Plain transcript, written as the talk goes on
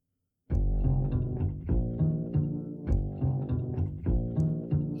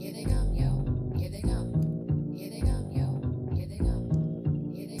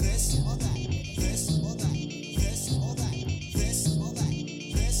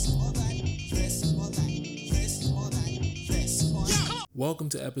Welcome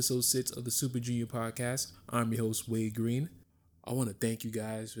to episode 6 of the Super Junior Podcast. I'm your host, Wade Green. I want to thank you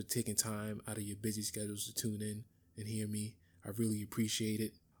guys for taking time out of your busy schedules to tune in and hear me. I really appreciate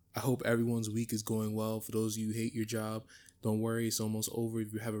it. I hope everyone's week is going well. For those of you who hate your job, don't worry, it's almost over.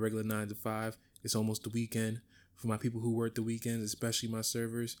 If you have a regular 9 to 5, it's almost the weekend. For my people who work the weekends, especially my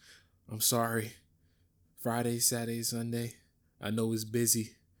servers, I'm sorry. Friday, Saturday, Sunday, I know it's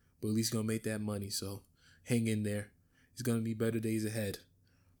busy, but at least gonna make that money, so hang in there. It's gonna be better days ahead.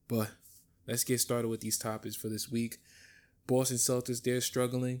 But let's get started with these topics for this week. Boston Celtics, they're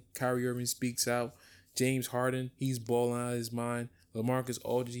struggling. Kyrie Irving speaks out. James Harden, he's balling out of his mind. LaMarcus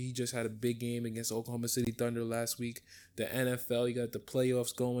Aldridge, he just had a big game against Oklahoma City Thunder last week. The NFL, you got the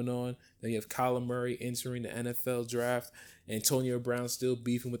playoffs going on. Then you have Kyler Murray entering the NFL draft. Antonio Brown still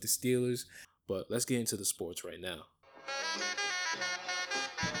beefing with the Steelers. But let's get into the sports right now.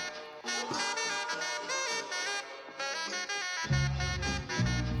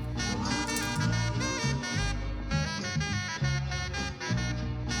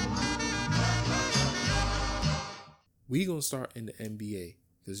 We gonna start in the NBA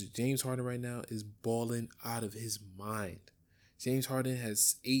because James Harden right now is balling out of his mind. James Harden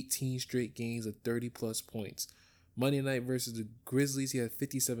has 18 straight games of 30-plus points. Monday night versus the Grizzlies, he had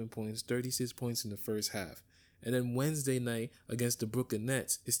 57 points, 36 points in the first half. And then Wednesday night against the Brooklyn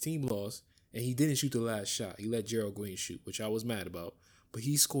Nets, his team lost, and he didn't shoot the last shot. He let Gerald Green shoot, which I was mad about. But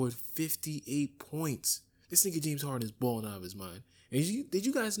he scored 58 points. This nigga James Harden is balling out of his mind. And did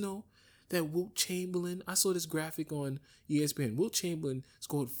you guys know that Wilt Chamberlain, I saw this graphic on ESPN, Wilt Chamberlain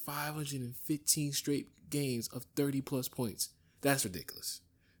scored 515 straight games of 30-plus points. That's ridiculous.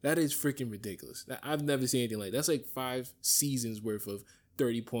 That is freaking ridiculous. I've never seen anything like that. That's like 5 seasons worth of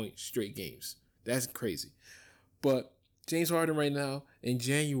 30-point straight games. That's crazy. But James Harden right now, in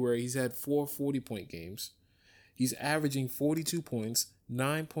January, he's had 4 40-point games. He's averaging 42 points,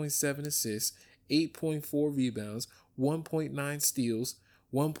 9.7 assists, 8.4 rebounds, 1.9 steals,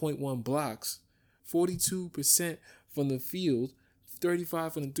 1.1 blocks, 42% from the field,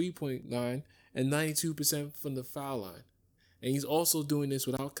 35% from the three-point line, and 92% from the foul line. And he's also doing this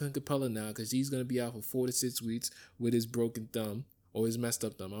without Clint Capella now because he's going to be out for 4 to 6 weeks with his broken thumb or his messed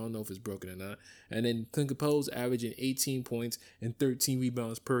up thumb. I don't know if it's broken or not. And then Clint Capella's averaging 18 points and 13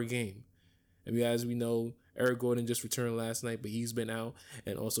 rebounds per game. And as we know, Eric Gordon just returned last night, but he's been out.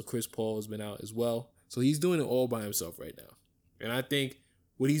 And also Chris Paul has been out as well. So he's doing it all by himself right now. And I think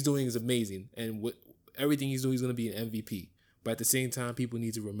what he's doing is amazing. And everything he's doing is going to be an MVP. But at the same time, people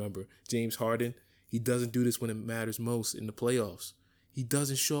need to remember, James Harden, he doesn't do this when it matters most in the playoffs. He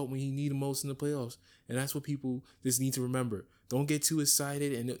doesn't show up when you need him most in the playoffs. And that's what people just need to remember. Don't get too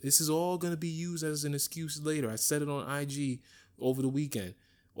excited. And this is all going to be used as an excuse later. I said it on IG over the weekend.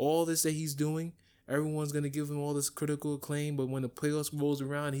 All this that he's doing, everyone's going to give him all this critical acclaim. But when the playoffs rolls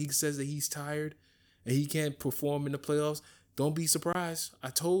around, he says that he's tired and he can't perform in the playoffs. Don't be surprised. I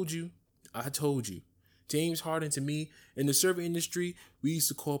told you. James Harden, to me, in the server industry, we used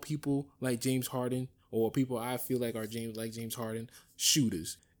to call people like James Harden, or people I feel like are James Harden,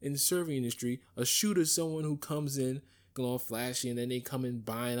 shooters. In the server industry, a shooter is someone who comes in, going flashy, and then they come in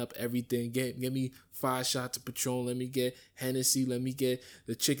buying up everything. Get me 5 shots of Patron, let me get Hennessy, let me get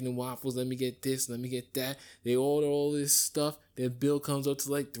the chicken and waffles, let me get this, let me get that. They order all this stuff. Their bill comes up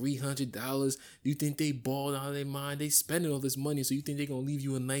to like $300. You think they balled out of their mind? They spending all this money, so you think they're gonna leave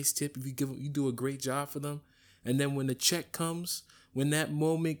you a nice tip if you do a great job for them? And then when the check comes, when that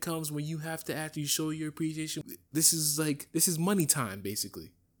moment comes when you have to actually show your appreciation, this is money time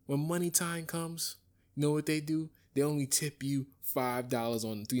basically. When money time comes, you know what they do? They only tip you $5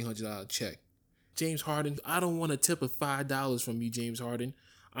 on a $300 check. James Harden, I don't want to tip of $5 from you, James Harden.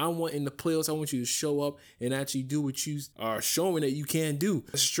 I want in the playoffs, I want you to show up and actually do what you are showing that you can do.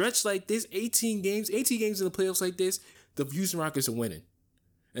 A stretch like this, 18 games in the playoffs like this, the Houston Rockets are winning.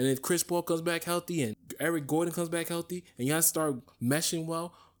 And if Chris Paul comes back healthy and Eric Gordon comes back healthy and y'all start meshing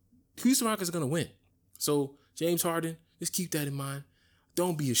well, Houston Rockets are going to win. So, James Harden, just keep that in mind.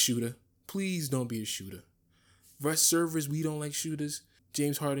 Don't be a shooter. Please don't be a shooter. Rest servers, we don't like shooters.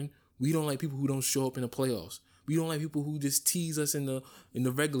 James Harden, we don't like people who don't show up in the playoffs. We don't like people who just tease us in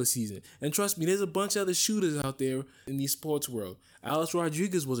the regular season. And trust me, there's a bunch of other shooters out there in the sports world. Alex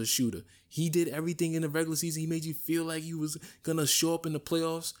Rodriguez was a shooter. He did everything in the regular season. He made you feel like he was going to show up in the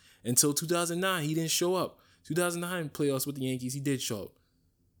playoffs. Until 2009, he didn't show up. 2009 playoffs with the Yankees, he did show up.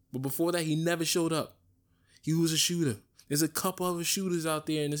 But before that, he never showed up. He was a shooter. There's a couple other shooters out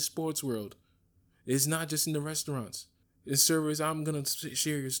there in the sports world. It's not just in the restaurants. In servers, I'm going to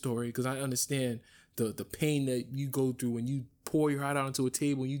share your story because I understand the pain that you go through when you pour your heart out onto a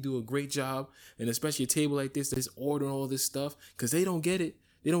table and you do a great job, and especially a table like this that's ordering all this stuff, because they don't get it.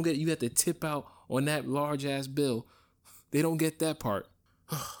 They don't get it. You have to tip out on that large ass bill. They don't get that part.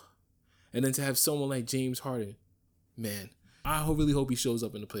 And then to have someone like James Harden, man, I really hope he shows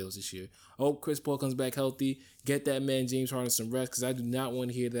up in the playoffs this year. I hope Chris Paul comes back healthy. Get that man James Harden some rest, because I do not want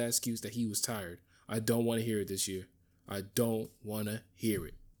to hear that excuse that he was tired. I don't want to hear it this year. I don't want to hear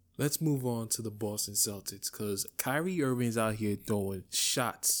it. Let's move on to the Boston Celtics, because Kyrie Irving's out here throwing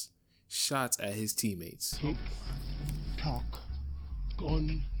shots at his teammates. Tick, tock,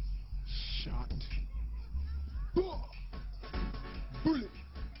 gun, shot. Bullet, bullet,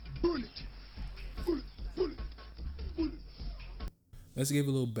 bullet, bullet, bullet. Let's give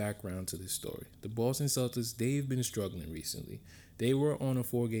a little background to this story. The Boston Celtics, they've been struggling recently. They were on a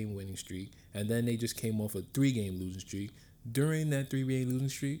 4-game winning streak, and then they just came off a 3-game losing streak. During that 3-game losing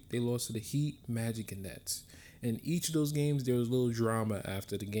streak, they lost to the Heat, Magic, and Nets. In each of those games, there was a little drama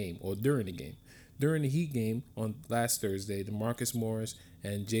after the game, or during the game. During the Heat game on last Thursday, DeMarcus Morris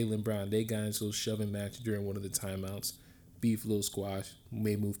and Jaylen Brown, they got into a shoving match during one of the timeouts. Beef, little squash,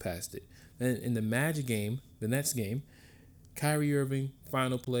 may move past it. Then in the Magic game, the Nets game, Kyrie Irving,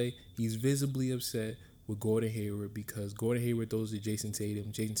 final play, he's visibly upset with Gordon Hayward because Gordon Hayward throws to Jason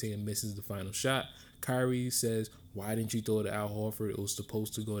Tatum. Jason Tatum misses the final shot. Kyrie says, "Why didn't you throw it to Al Horford? It was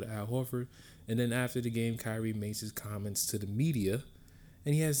supposed to go to Al Horford." And then after the game, Kyrie makes his comments to the media,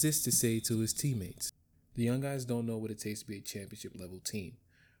 and he has this to say to his teammates. The young guys don't know what it takes to be a championship level team,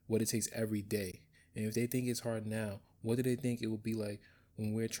 what it takes every day. And if they think it's hard now, what do they think it will be like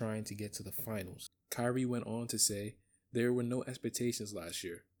when we're trying to get to the finals? Kyrie went on to say, there were no expectations last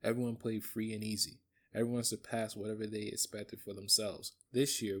year. Everyone played free and easy. Everyone surpassed whatever they expected for themselves.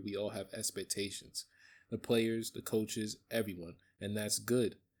 This year, we all have expectations. The players, the coaches, everyone. And that's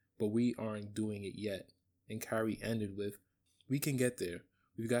good. But we aren't doing it yet. And Kyrie ended with, we can get there.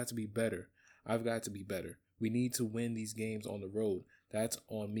 We've got to be better. I've got to be better. We need to win these games on the road. That's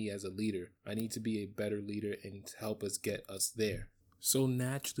on me as a leader. I need to be a better leader and help us get us there. So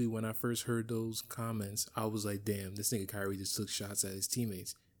naturally, when I first heard those comments, I was like, damn, this nigga Kyrie just took shots at his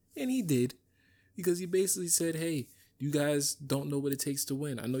teammates. And he did. Because he basically said, hey, you guys don't know what it takes to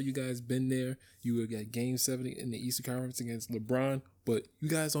win. I know you guys been there. You were at Game 7 in the Eastern Conference against LeBron. But you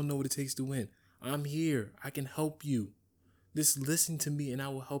guys don't know what it takes to win. I'm here. I can help you. Just listen to me and I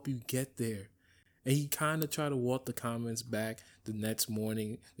will help you get there. And he kind of tried to walk the comments back the next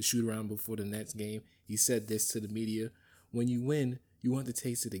morning, the shoot around before the Nets game. He said this to the media. When you win, you want to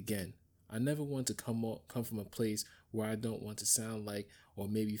taste it again. I never want to come from a place where I don't want to sound like or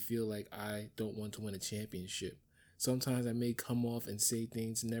maybe feel like I don't want to win a championship. Sometimes I may come off and say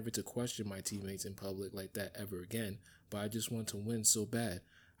things never to question my teammates in public like that ever again, but I just want to win so bad.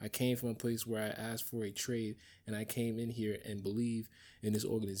 I came from a place where I asked for a trade and I came in here and believe in this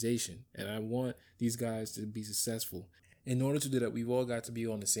organization. And I want these guys to be successful. In order to do that, we've all got to be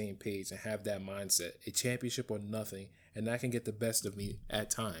on the same page and have that mindset, a championship or nothing, and that can get the best of me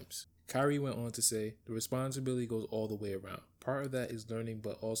at times. Kyrie went on to say, the responsibility goes all the way around. Part of that is learning,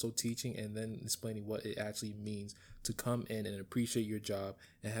 but also teaching and then explaining what it actually means to come in and appreciate your job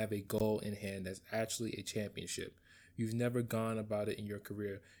and have a goal in hand that's actually a championship. You've never gone about it in your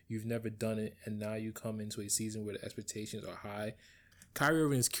career. You've never done it, and now you come into a season where the expectations are high. Kyrie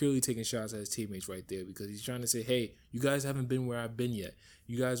Irving is clearly taking shots at his teammates right there because he's trying to say, hey, you guys haven't been where I've been yet.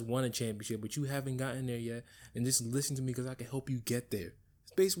 You guys won a championship, but you haven't gotten there yet, and just listen to me because I can help you get there.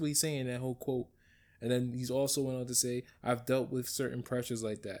 It's basically saying that whole quote. And then he's also went on to say, I've dealt with certain pressures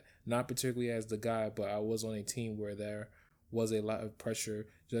like that, not particularly as the guy, but I was on a team where there was a lot of pressure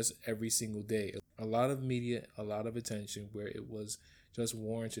just every single day. A lot of media, a lot of attention where it was just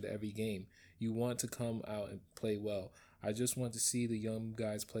warranted every game. You want to come out and play well. I just want to see the young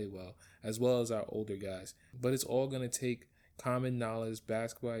guys play well as our older guys. But it's all going to take common knowledge,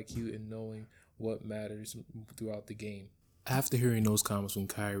 basketball IQ, and knowing what matters throughout the game. After hearing those comments from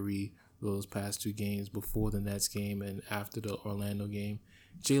Kyrie those past 2 games, before the Nets game and after the Orlando game,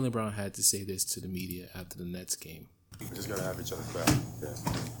 Jaylen Brown had to say this to the media after the Nets game. We just got to have each other's back.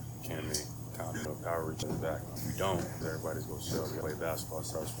 Yeah. Can't make power each other's back. If you don't, everybody's going to show. We play basketball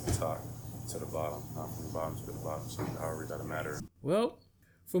starts from the top to the bottom, not from the bottom to the bottom. So power doesn't matter. Well,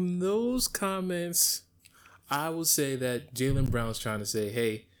 from those comments, I would say that Jaylen Brown's trying to say,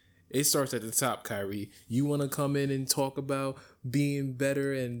 hey, it starts at the top, Kyrie. You want to come in and talk about being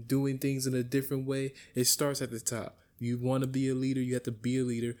better and doing things in a different way? It starts at the top. You want to be a leader, you have to be a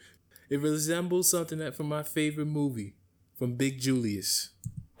leader. It resembles something that from my favorite movie, from Big Julius.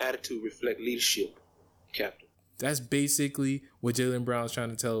 Attitude reflect leadership, Captain. That's basically what Jaylen Brown's trying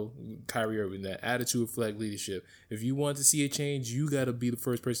to tell Kyrie Irving, that attitude reflect leadership. If you want to see a change, you got to be the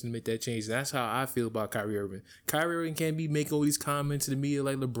first person to make that change. That's how I feel about Kyrie Irving. Kyrie Irving can't be making all these comments to the media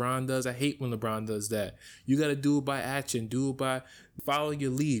like LeBron does. I hate when LeBron does that. You got to do it by action. Do it by following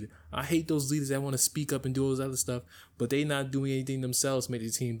your lead. I hate those leaders that want to speak up and do all this other stuff, but they not doing anything themselves to make the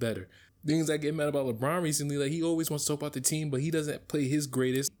team better. Things I get mad about LeBron recently, like he always wants to talk about the team, but he doesn't play his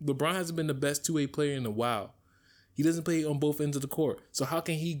greatest. LeBron hasn't been the best two-way player in a while. He doesn't play on both ends of the court. So how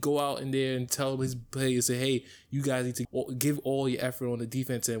can he go out in there and tell his players, say, hey, you guys need to give all your effort on the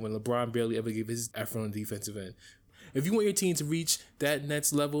defense end when LeBron barely ever gave his effort on the defensive end? If you want your team to reach that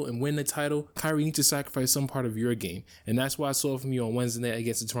next level and win the title, Kyrie needs to sacrifice some part of your game. And that's why I saw from you on Wednesday night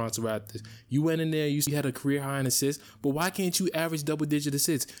against the Toronto Raptors. You went in there, you had a career high in assists, but why can't you average double-digit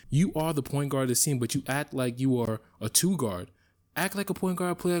assists? You are the point guard of the team, but you act like you are a two guard. Act like a point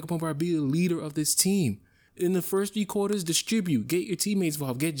guard, play like a point guard, be the leader of this team. In the first 3 quarters, distribute. Get your teammates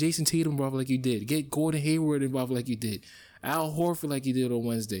involved. Get Jason Tatum involved like you did. Get Gordon Hayward involved like you did. Al Horford like you did on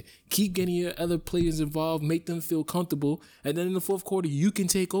Wednesday. Keep getting your other players involved. Make them feel comfortable. And then in the fourth quarter, you can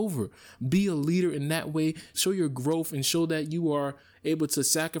take over. Be a leader in that way. Show your growth and show that you are able to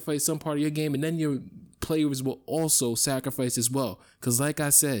sacrifice some part of your game. And then your players will also sacrifice as well. Because like I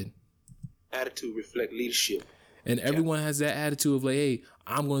said, attitude reflect leadership. And everyone has that attitude of like, hey,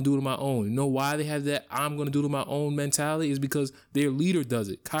 I'm going to do it on my own. You know why they have that I'm going to do it on my own mentality is because their leader does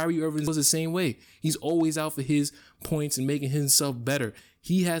it. Kyrie Irving was the same way. He's always out for his points and making himself better.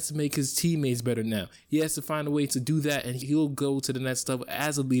 He has to make his teammates better now. He has to find a way to do that, and he'll go to the next level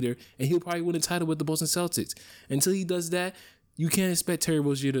as a leader, and he'll probably win a title with the Boston Celtics. Until he does that, you can't expect Terry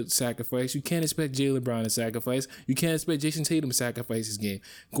Rozier to sacrifice. You can't expect Jaylen Brown to sacrifice. You can't expect Jason Tatum to sacrifice his game.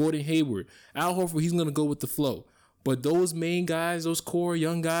 Gordon Hayward. Al Horford, he's going to go with the flow. But those main guys, those core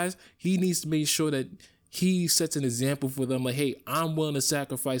young guys, he needs to make sure that he sets an example for them. Like, hey, I'm willing to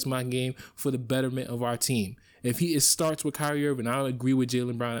sacrifice my game for the betterment of our team. If it starts with Kyrie Irving, I agree with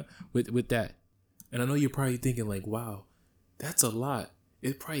Jaylen Brown with that. And I know you're probably thinking like, wow, that's a lot.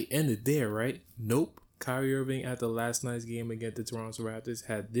 It probably ended there, right? Nope. Kyrie Irving, after last night's game against the Toronto Raptors,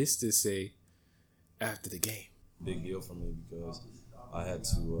 had this to say after the game. Big deal for me because I had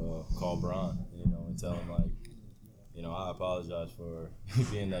to call Bron, and tell him, like, I apologize for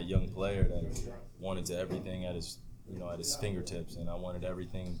being that young player that wanted to everything at his fingertips, and I wanted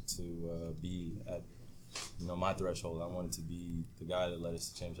everything to be at, my threshold. I wanted to be the guy that led us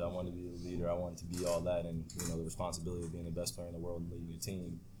to championship. I wanted to be the leader. I wanted to be all that, and the responsibility of being the best player in the world and leading a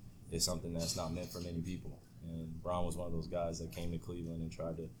team is something that's not meant for many people. And Bron was one of those guys that came to Cleveland and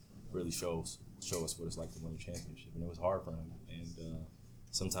tried to really show us what it's like to win a championship, and it was hard for him. And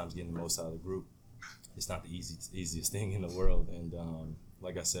sometimes getting the most out of the group, it's not the easiest thing in the world. And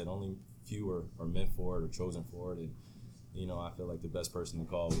like I said, only few are meant for it or chosen for it. And I feel like the best person to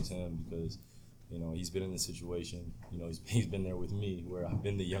call was him because he's been in this situation. He's been there with me where I've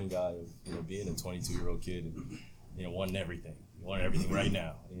been the young guy of being a 22-year-old kid and wanting everything. Wanting everything right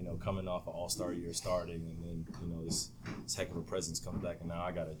now. Coming off an All-Star year starting, and then this heck of a presence comes back, and now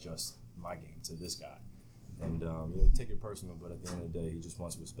I got to adjust my game to this guy. And take it personal, but at the end of the day, he just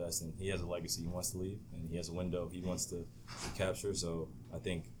wants what's best, and he has a legacy he wants to leave, and he has a window he wants to capture. So I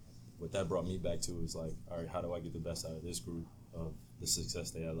think what that brought me back to is like, all right, how do I get the best out of this group of the success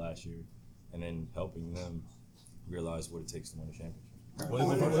they had last year, and then helping them realize what it takes to win a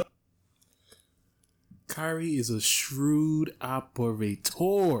championship. Kyrie is a shrewd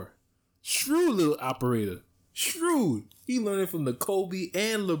operator. Shrewd little operator. Shrewd. He learned it from the Kobe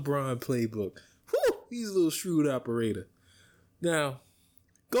and LeBron playbook. Whew, he's a little shrewd operator. Now,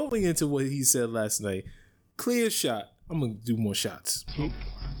 going into what he said last night, clear shot. I'm going to do more shots. Tick,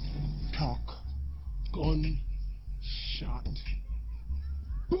 tock, gun, shot.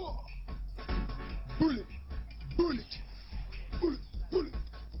 Bullet, bullet, bullet, bullet,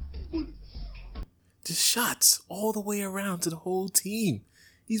 bullet. Just shots all the way around to the whole team.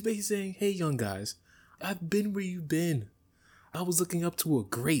 He's basically saying, hey, young guys, I've been where you've been. I was looking up to a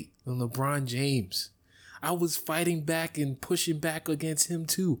great, LeBron James. I was fighting back and pushing back against him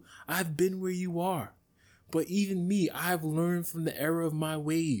too. I've been where you are. But even me, I've learned from the error of my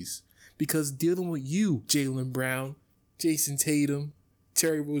ways. Because dealing with you, Jaylen Brown, Jason Tatum,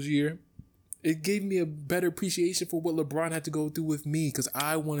 Terry Rozier, it gave me a better appreciation for what LeBron had to go through with me because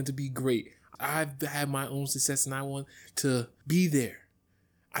I wanted to be great. I've had my own success and I want to be there.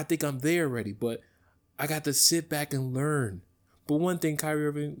 I think I'm there already, but I got to sit back and learn. But one thing, Kyrie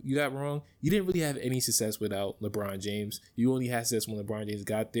Irving, you got wrong. You didn't really have any success without LeBron James. You only had success when LeBron James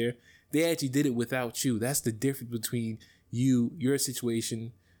got there. They actually did it without you. That's the difference between you, your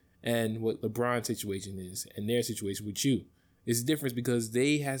situation, and what LeBron's situation is and their situation with you. It's a difference because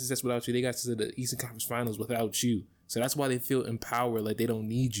they had success without you. They got to the Eastern Conference Finals without you. So that's why they feel empowered, like they don't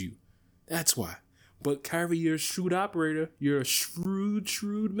need you. That's why. But Kyrie, you're a shrewd operator. You're a shrewd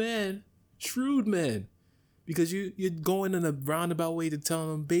man. Shrewd man. Because you're going in a roundabout way to tell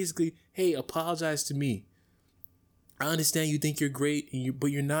them basically, hey, apologize to me. I understand you think you're great,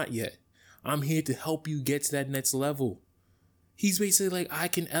 but you're not yet. I'm here to help you get to that next level. He's basically like, I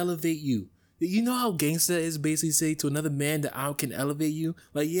can elevate you. You know how gangsta is basically say to another man that I can elevate you?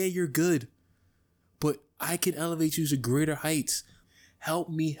 Like, yeah, you're good, but I can elevate you to greater heights. Help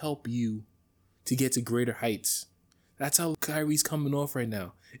me help you to get to greater heights. That's how Kyrie's coming off right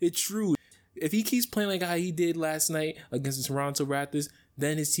now. It's true. If he keeps playing like how he did last night against the Toronto Raptors,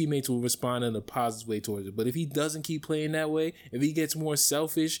 then his teammates will respond in a positive way towards it. But if he doesn't keep playing that way, if he gets more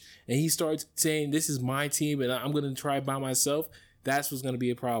selfish and he starts saying, this is my team and I'm going to try by myself, that's what's going to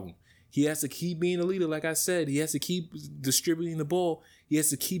be a problem. He has to keep being a leader, like I said. He has to keep distributing the ball. He has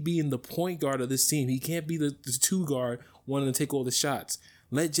to keep being the point guard of this team. He can't be the two guard wanting to take all the shots.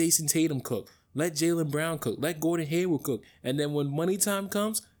 Let Jason Tatum cook. Let Jaylen Brown cook. Let Gordon Hayward cook. And then when money time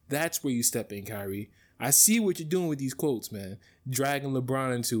comes, that's where you step in, Kyrie. I see what you're doing with these quotes, man. Dragging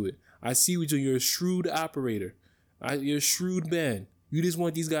LeBron into it. I see what you're doing. You're a shrewd operator. You're a shrewd man. You just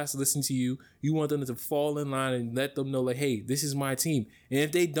want these guys to listen to you. You want them to fall in line and let them know, like, hey, this is my team. And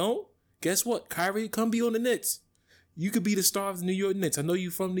if they don't, guess what? Kyrie, come be on the Knicks. You could be the star of the New York Knicks. I know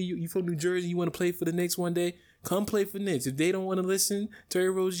you from New Jersey. You want to play for the Knicks one day. Come play for Knicks. If they don't want to listen, Terry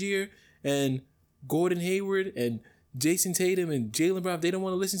Rozier and Gordon Hayward and Jason Tatum and Jaylen Brown, if they don't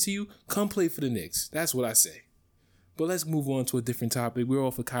want to listen to you, come play for the Knicks. That's what I say. But let's move on to a different topic. We're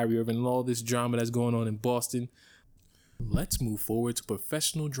all for Kyrie Irving and all this drama that's going on in Boston. Let's move forward to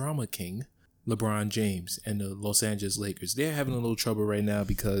professional drama king, LeBron James and the Los Angeles Lakers. They're having a little trouble right now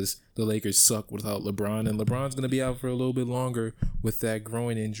because the Lakers suck without LeBron, and LeBron's going to be out for a little bit longer with that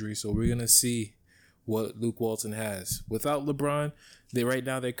groin injury. So we're going to see what Luke Walton has. Without LeBron,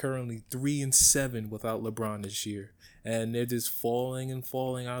 they're currently 3-7 without LeBron this year. And they're just falling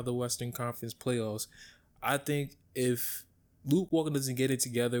out of the Western Conference playoffs. I think if Luke Walton doesn't get it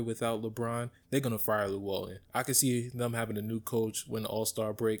together without LeBron, they're going to fire Luke Walton. I can see them having a new coach when the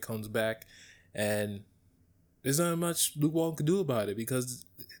All-Star break comes back. And there's not much Luke Walton can do about it because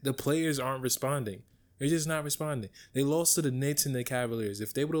the players aren't responding. They're just not responding. They lost to the Knicks and the Cavaliers.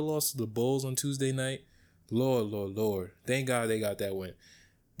 If they would have lost to the Bulls on Tuesday night, Lord. Thank God they got that win.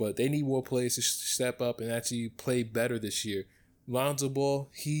 But they need more players to step up and actually play better this year. Lonzo Ball,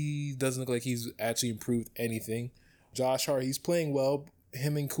 he doesn't look like he's actually improved anything. Josh Hart, he's playing well.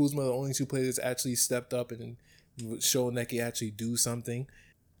 Him and Kuzma are the only two players that actually stepped up and shown that they actually do something.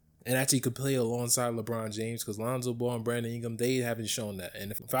 And actually could play alongside LeBron James because Lonzo Ball and Brandon Ingram, they haven't shown that.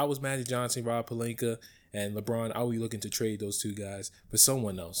 And if I was Magic Johnson, Rob Pelinka, and LeBron, I would be looking to trade those two guys for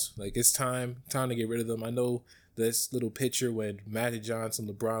someone else. Like, it's time to get rid of them. I know this little picture when Magic Johnson,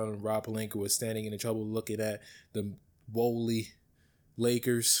 LeBron, and Rob Pelinka were standing in the trouble looking at the woolly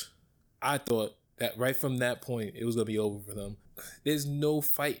Lakers. I thought that right from that point, it was going to be over for them. There's no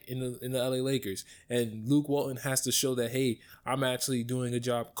fight in the LA Lakers. And Luke Walton has to show that, hey, I'm actually doing a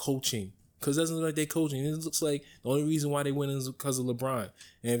job coaching. Because it doesn't look like they're coaching. It looks like the only reason why they win is because of LeBron.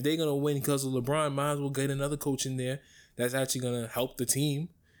 And if they're going to win because of LeBron, might as well get another coach in there that's actually going to help the team.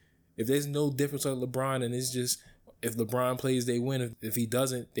 If there's no difference with LeBron and it's just if LeBron plays, they win. If he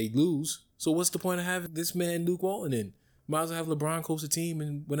doesn't, they lose. So what's the point of having this man Luke Walton in? Might as well have LeBron coach the team,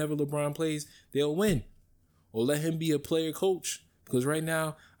 and whenever LeBron plays, they'll win. Or let him be a player coach. Because right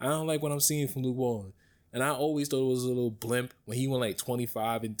now, I don't like what I'm seeing from Luke Walton. And I always thought it was a little blimp when he went like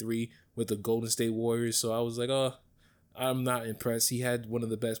 25-3 with the Golden State Warriors. So I was like, oh, I'm not impressed. He had one of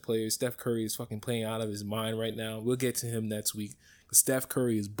the best players. Steph Curry is fucking playing out of his mind right now. We'll get to him next week. Steph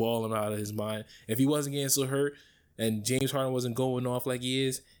Curry is balling out of his mind. If he wasn't getting so hurt and James Harden wasn't going off like he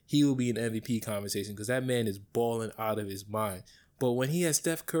is, he will be in MVP conversation because that man is balling out of his mind. But when he has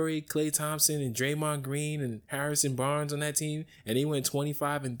Steph Curry, Klay Thompson, and Draymond Green, and Harrison Barnes on that team, and he went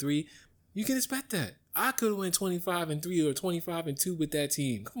 25-3, you can expect that. I could have went 25-3 or 25-2 with that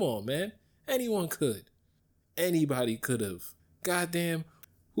team. Come on, man. Anyone could. Anybody could have. Goddamn,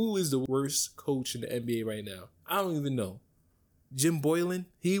 who is the worst coach in the NBA right now? I don't even know. Jim Boylan,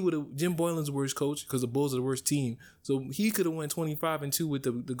 Jim Boylan's the worst coach because the Bulls are the worst team. So he could have went 25-2 with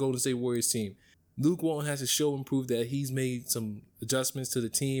the Golden State Warriors team. Luke Walton has to show and prove that he's made some adjustments to the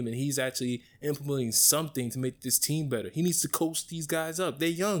team and he's actually implementing something to make this team better. He needs to coach these guys up. They're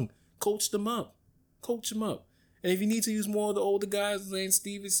young. Coach them up. And if you need to use more of the older guys, Lance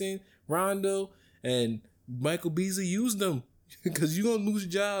Stevenson, Rondo, and Michael Beasley, use them. because you're going to lose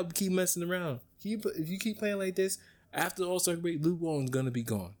your job, keep messing around. If you keep playing like this, after the All-Star break, Luke Walton's going to be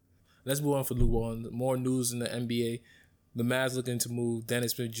gone. Let's move on for Luke Walton. More news in the NBA. The Mavs looking to move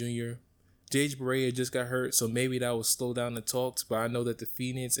Dennis Smith Jr. J.J. Barea just got hurt, so maybe that will slow down the talks, but I know that the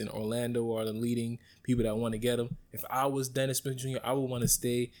Phoenix and Orlando are the leading people that want to get him. If I was Dennis Smith Jr., I would want to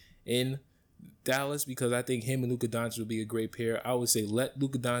stay in Dallas because I think him and Luka Doncic would be a great pair. I would say let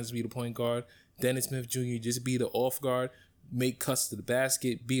Luka Doncic be the point guard, Dennis Smith Jr. just be the off guard, make cuts to the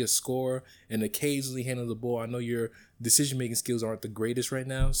basket, be a scorer, and occasionally handle the ball. I know your decision-making skills aren't the greatest right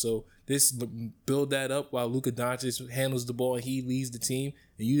now, so build that up while Luka Doncic handles the ball and he leads the team,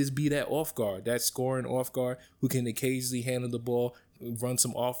 and you just be that off guard, that scoring off guard who can occasionally handle the ball, run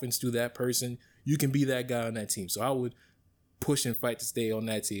some offense through that person. You can be that guy on that team. So I would push and fight to stay on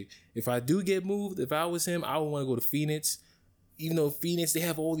that team. If I do get moved, if I was him, I would want to go to Phoenix. Even though Phoenix, they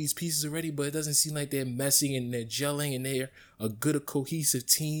have all these pieces already, but it doesn't seem like they're messing and they're gelling and they're a good, cohesive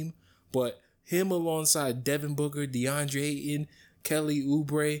team. But him alongside Devin Booker, DeAndre Ayton, Kelly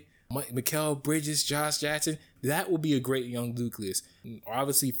Oubre, Mikal Bridges, Josh Jackson, that will be a great young nucleus.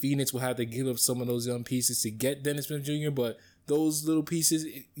 Obviously, Phoenix will have to give up some of those young pieces to get Dennis Smith Jr., but those little pieces,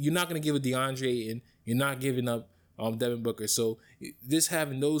 you're not going to give a DeAndre Ayton. You're not giving up Devin Booker. So just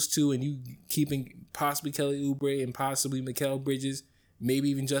having those two and you keeping possibly Kelly Oubre and possibly Mikal Bridges, maybe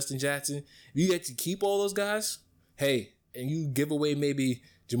even Justin Jackson, if you get to keep all those guys, hey, and you give away maybe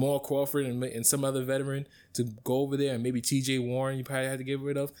Jamal Crawford and some other veteran to go over there, and maybe T.J. Warren you probably have to get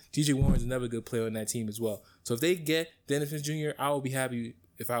rid of. T.J. Warren's another good player on that team as well. So if they get Dennis Smith Jr., I would be happy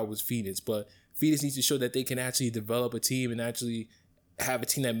if I was Phoenix. But Phoenix needs to show that they can actually develop a team and actually have a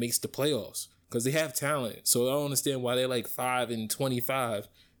team that makes the playoffs because they have talent. So I don't understand why they're like 5-25.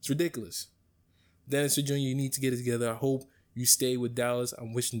 It's ridiculous. Dennis Smith Jr., you need to get it together. I hope you stay with Dallas.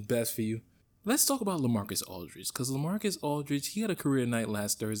 I'm wishing the best for you. Let's talk about LaMarcus Aldridge, because LaMarcus Aldridge, he had a career night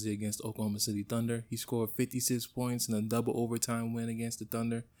last Thursday against Oklahoma City Thunder. He scored 56 points in a double overtime win against the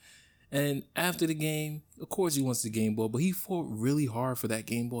Thunder. And after the game, of course he wants the game ball, but he fought really hard for that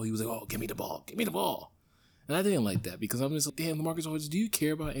game ball. He was like, oh, give me the ball, give me the ball. And I didn't like that because I'm just like, damn, LaMarcus Aldridge, do you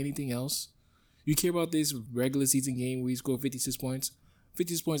care about anything else? You care about this regular season game where he scored 56 points?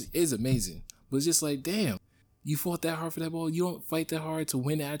 56 points is amazing, but it's just like, damn. You fought that hard for that ball. You don't fight that hard to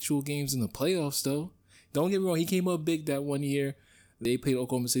win actual games in the playoffs, though. Don't get me wrong. He came up big that one year. They played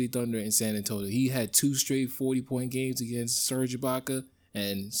Oklahoma City Thunder in San Antonio. He had 2 straight 40-point games against Serge Ibaka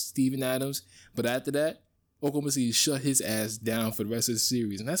and Steven Adams. But after that, Oklahoma City shut his ass down for the rest of the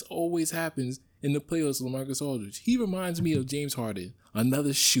series. And that's always happens in the playoffs with LaMarcus Aldridge. He reminds me of James Harden,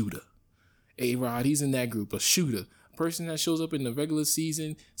 another shooter. A-Rod, he's in that group, a shooter. Person that shows up in the regular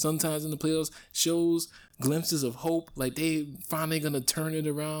season, sometimes in the playoffs, shows glimpses of hope, like they finally gonna turn it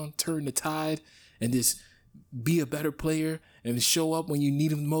around, turn the tide, and just be a better player and show up when you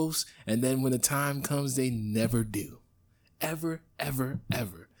need them most. And then when the time comes, they never do, ever, ever,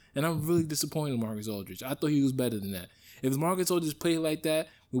 ever. And I'm really disappointed in Marcus Aldridge. I thought he was better than that. If Marcus Aldridge played like that,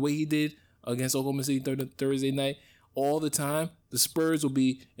 the way he did against Oklahoma City Thursday night, all the time, the Spurs will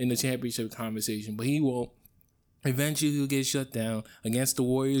be in the championship conversation, but he won't. Eventually, he'll get shut down. Against the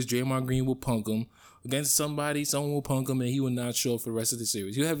Warriors, Draymond Green will punk him. Against somebody, someone will punk him, and he will not show up for the rest of the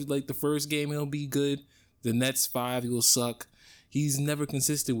series. He'll have, like, the first game, he'll be good. The next 5, he'll suck. He's never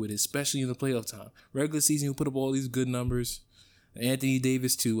consistent with it, especially in the playoff time. Regular season, he'll put up all these good numbers. Anthony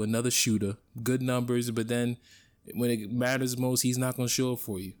Davis, too, another shooter. Good numbers, but then when it matters most, he's not going to show up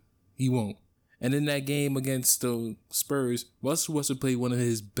for you. He won't. And in that game against the Spurs, Russell Westbrook played one of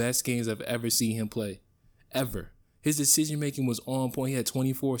his best games I've ever seen him play. Ever. His decision-making was on point. He had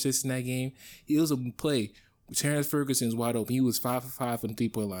 24 assists in that game. It was a play. Terrence Ferguson's wide open. He was 5 for 5 from the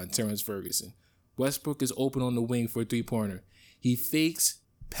three-point line, Terrence Ferguson. Westbrook is open on the wing for a three-pointer. He fakes,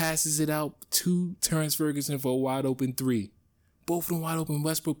 passes it out to Terrence Ferguson for a wide-open 3. Both of them wide open.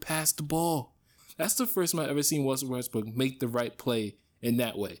 Westbrook passed the ball. That's the first time I've ever seen Westbrook make the right play in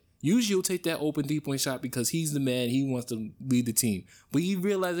that way. Usually he'll take that open three-point shot because he's the man. He wants to lead the team. But he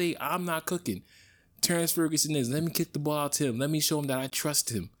realized, hey, I'm not cooking. Terrence Ferguson is. Let me kick the ball out to him. Let me show him that I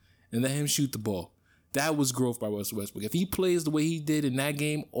trust him and let him shoot the ball. That was growth by Russell Westbrook. If he plays the way he did in that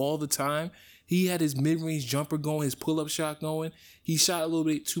game all the time, he had his mid-range jumper going, his pull-up shot going. He shot a little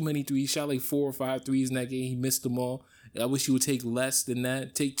bit too many threes. He shot like 4 or 5 threes in that game. He missed them all. I wish he would take less than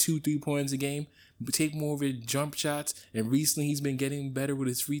that. Take 2 3-pointers a game. But take more of his jump shots. And recently he's been getting better with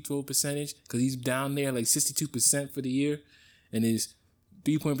his free throw percentage because he's down there like 62% for the year. And his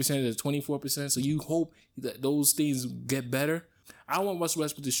 3-point percentage is 24%. So you hope that those things get better. I want Russell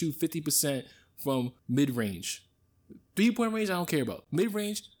Westbrook to shoot 50% from mid-range. 3-point range, I don't care about.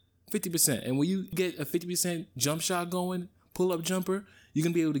 Mid-range, 50%. And when you get a 50% jump shot going, pull-up jumper, you're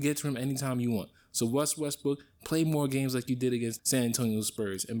going to be able to get to him anytime you want. So Russell Westbrook, play more games like you did against San Antonio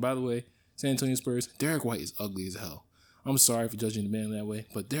Spurs. And by the way, San Antonio Spurs, Derek White is ugly as hell. I'm sorry for judging the man that way,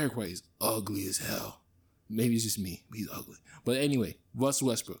 but Derek White is ugly as hell. Maybe it's just me, but he's ugly. But anyway, Russell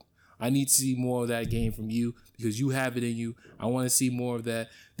Westbrook, I need to see more of that game from you because you have it in you. I want to see more of that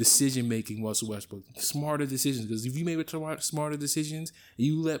decision-making, Russell Westbrook. Smarter decisions, because if you make smarter decisions and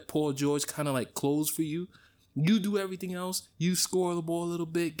you let Paul George kind of like close for you, you do everything else. You score the ball a little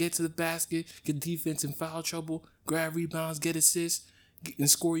bit, get to the basket, get defense in foul trouble, grab rebounds, get assists, and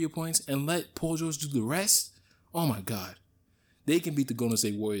score your points, and let Paul George do the rest. Oh my God. They can beat the Golden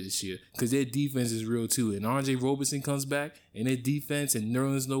State Warriors this year because their defense is real too. And R.J. Robertson comes back, and their defense, and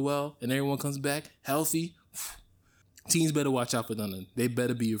Nerlens Noel, and everyone comes back healthy. Teams better watch out for Thunder. They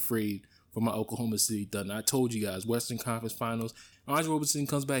better be afraid for my Oklahoma City Thunder. I told you guys, Western Conference Finals. R.J. Robertson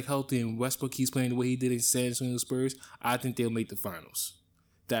comes back healthy, and Westbrook keeps playing the way he did in San Antonio Spurs. I think they'll make the finals.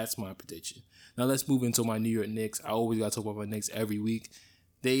 That's my prediction. Now let's move into my New York Knicks. I always got to talk about my Knicks every week.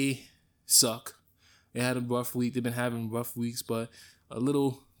 They suck. They had a rough week. They've been having rough weeks, but a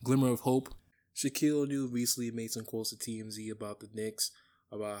little glimmer of hope. Shaquille O'Neal recently made some quotes to TMZ about the Knicks,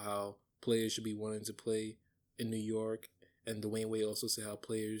 about how players should be wanting to play in New York. And Dwayne Wade also said how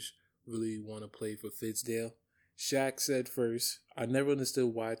players really want to play for Fizdale. Shaq said first, I never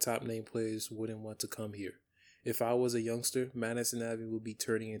understood why top-name players wouldn't want to come here. If I was a youngster, Madison Avenue would be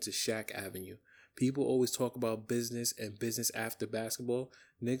turning into Shaq Avenue. People always talk about business and business after basketball.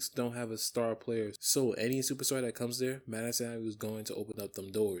 Knicks don't have a star player, so any superstar that comes there, Madison Avenue is going to open up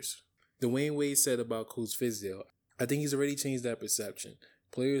them doors. Dwayne Wade said about Coach Fizdale, I think he's already changed that perception.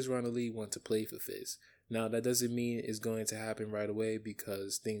 Players around the league want to play for Fizz. Now, that doesn't mean it's going to happen right away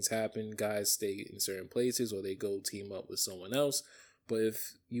because things happen. Guys stay in certain places or they go team up with someone else. But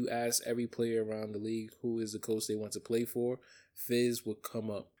if you ask every player around the league who is the coach they want to play for, Fizz will come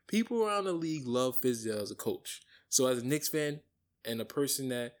up. People around the league love Fizdale as a coach. So as a Knicks fan and a person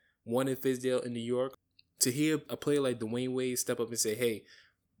that wanted Fizdale in New York, to hear a player like Dwayne Wade step up and say, hey,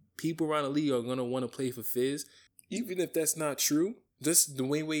 people around the league are going to want to play for Fizz, even if that's not true, just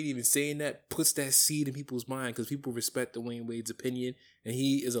Dwayne Wade even saying that puts that seed in people's mind because people respect Dwayne Wade's opinion and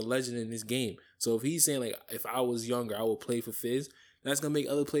he is a legend in this game. So if he's saying, like, if I was younger, I would play for Fizz, that's going to make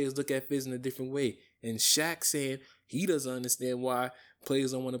other players look at Fizz in a different way. And Shaq saying he doesn't understand why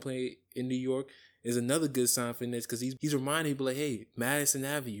players don't want to play in New York is another good sign for Knicks because he's reminding people like, hey, Madison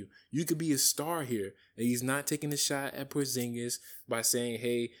Avenue, you could be a star here. And he's not taking a shot at Porzingis by saying,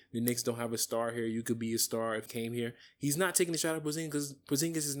 hey, the Knicks don't have a star here. You could be a star if you came here. He's not taking a shot at Porzingis because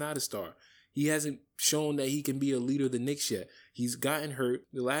Porzingis is not a star. He hasn't shown that he can be a leader of the Knicks yet. He's gotten hurt.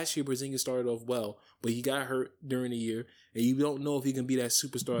 The last year, Porzingis started off well, but he got hurt during the year, and you don't know if he can be that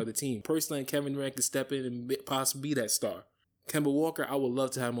superstar of the team. Personally, Kevin Durant can step in and possibly be that star. Kemba Walker, I would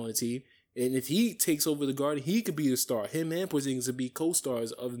love to have him on the team. And if he takes over the Garden, he could be the star. Him and Porzingis would be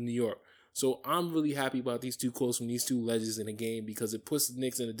co-stars of New York. So I'm really happy about these two quotes from these two legends in the game because it puts the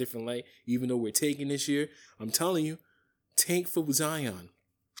Knicks in a different light, even though we're taking this year. I'm telling you, tank for Zion.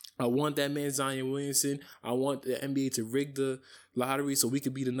 I want that man Zion Williamson. I want the NBA to rig the lottery so we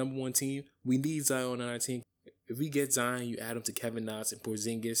could be the number one team. We need Zion on our team. If we get Zion, you add him to Kevin Knox and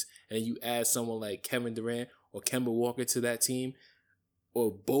Porzingis, and you add someone like Kevin Durant or Kemba Walker to that team,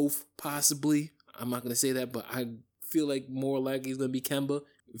 or both possibly. I'm not going to say that, but I feel like more likely it's going to be Kemba.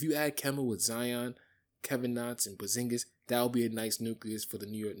 If you add Kemba with Zion, Kevin Knox, and Porzingis, that would be a nice nucleus for the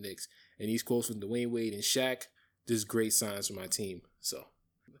New York Knicks. And these quotes from Dwayne Wade and Shaq, just great signs for my team. So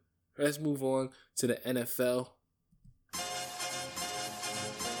let's move on to the NFL.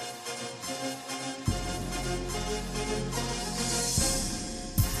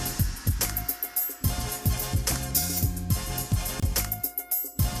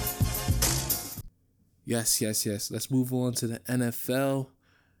 Yes. Let's move on to the NFL.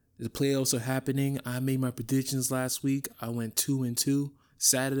 The playoffs are happening. I made my predictions last week. I went 2-2.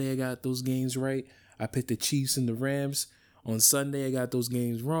 Saturday, I got those games right. I picked the Chiefs and the Rams. On Sunday, I got those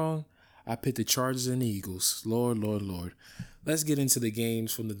games wrong. I picked the Chargers and the Eagles. Lord. Let's get into the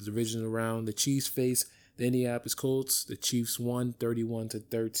games from the divisional round. The Chiefs faced the Indianapolis Colts. The Chiefs won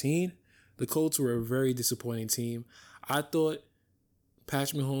 31-13. The Colts were a very disappointing team. I thought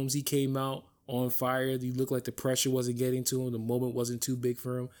Patrick Mahomes, he came out on fire. He looked like the pressure wasn't getting to him. The moment wasn't too big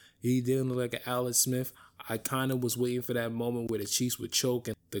for him. He didn't look like an Alex Smith. I kind of was waiting for that moment where the Chiefs would choke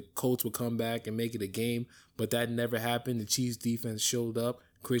and the Colts would come back and make it a game, but that never happened. The Chiefs defense showed up.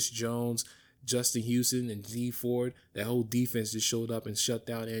 Chris Jones, Justin Houston, and Dee Ford, that whole defense just showed up and shut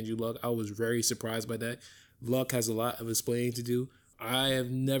down Andrew Luck. I was very surprised by that. Luck has a lot of explaining to do. I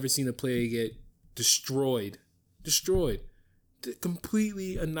have never seen a player get destroyed.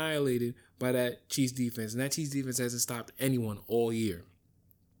 completely annihilated by that Chiefs defense. And that Chiefs defense hasn't stopped anyone all year.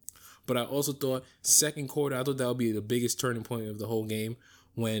 But I also thought second quarter, I thought that would be the biggest turning point of the whole game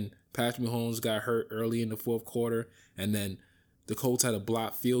when Patrick Mahomes got hurt early in the fourth quarter, and then the Colts had a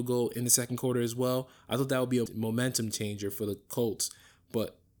blocked field goal in the second quarter as well. I thought that would be a momentum changer for the Colts.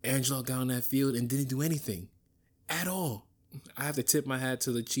 But Angelo got on that field and didn't do anything at all. I have to tip my hat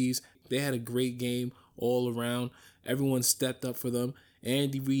to the Chiefs. They had a great game all around. Everyone stepped up for them.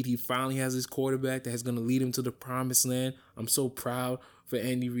 Andy Reid, he finally has his quarterback that's going to lead him to the promised land. I'm so proud for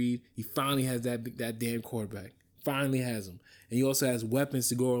Andy Reid. He finally has that damn quarterback. Finally has him. And he also has weapons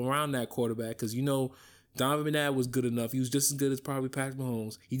to go around that quarterback because, Donovan McNabb was good enough. He was just as good as probably Patrick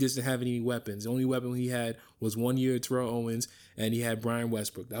Mahomes. He just didn't have any weapons. The only weapon he had was 1 year of Terrell Owens, and he had Brian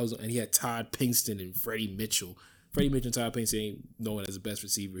Westbrook. And he had Todd Pinkston and Freddie Mitchell. Freddie Mitchell and Todd Pinkston ain't known as the best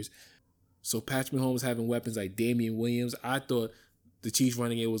receivers. So Patrick Mahomes having weapons like Damian Williams, I thought the Chiefs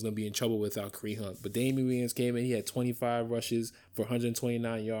running game was going to be in trouble without Kareem Hunt. But Damian Williams came in. He had 25 rushes for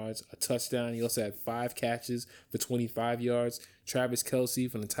 129 yards, a touchdown. He also had 5 catches for 25 yards. Travis Kelce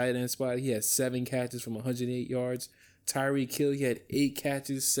from the tight end spot, he had 7 catches from 108 yards. Tyreek Hill, he had 8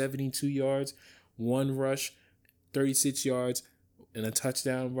 catches, 72 yards, 1 rush, 36 yards, and a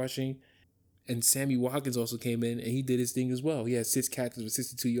touchdown rushing. And Sammy Watkins also came in, and he did his thing as well. He had 6 catches for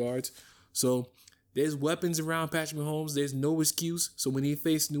 62 yards. So there's weapons around Patrick Mahomes. There's no excuse. So when he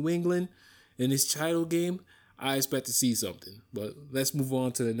faced New England in his title game, I expect to see something. But let's move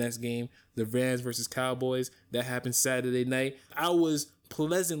on to the next game, the Rams versus Cowboys. That happened Saturday night. I was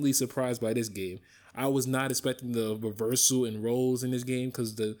pleasantly surprised by this game. I was not expecting the reversal in roles in this game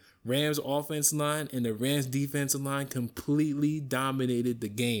because the Rams offensive line and the Rams defensive line completely dominated the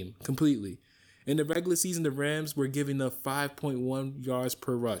game. Completely. In the regular season, the Rams were giving up 5.1 yards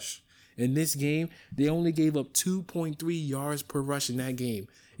per rush. In this game, they only gave up 2.3 yards per rush in that game.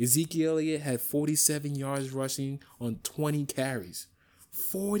 Ezekiel Elliott had 47 yards rushing on 20 carries.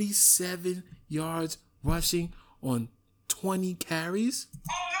 47 yards rushing on 20 carries?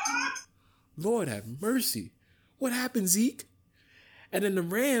 Lord have mercy. What happened, Zeke? And then the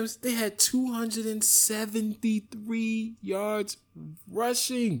Rams, they had 273 yards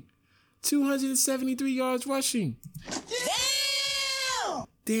rushing. 273 yards rushing.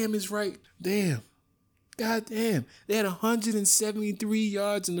 Damn is right. Damn. God damn. They had 173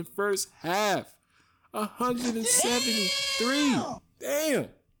 yards in the first half. 173. Damn.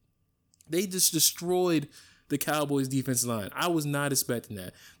 They just destroyed the Cowboys defensive line. I was not expecting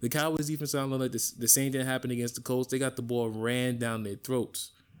that. The Cowboys defensive line looked like the same thing happened against the Colts. They got the ball ran down their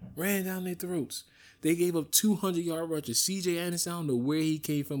throats. They gave up 200-yard rushes. CJ Anderson, I don't know where he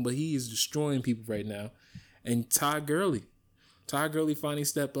came from, but he is destroying people right now. And Todd Gurley finally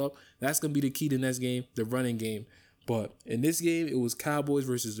stepped up. That's going to be the key to the next game, the running game. But in this game, it was Cowboys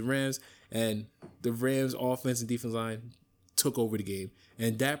versus the Rams, and the Rams offense and defense line took over the game.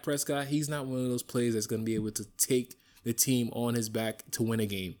 And Dak Prescott, he's not one of those players that's going to be able to take the team on his back to win a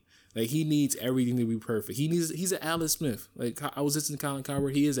game. Like, he needs everything to be perfect. He's an Alex Smith. Like, I was listening to Colin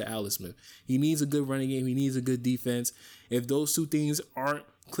Cowherd. He is an Alex Smith. He needs a good running game. He needs a good defense. If those two things aren't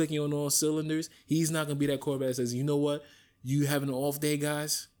clicking on all cylinders, he's not going to be that quarterback that says, you know what? You having an off day,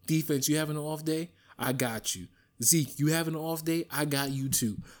 guys? Defense, you having an off day? I got you. Zeke, you having an off day? I got you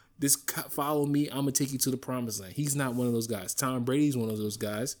too. Follow me. I'm going to take you to the promised land. He's not one of those guys. Tom Brady's one of those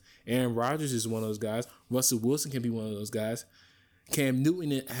guys. Aaron Rodgers is one of those guys. Russell Wilson can be one of those guys. Cam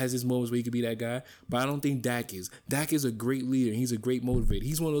Newton has his moments where he could be that guy, but I don't think Dak is. Dak is a great leader. He's a great motivator.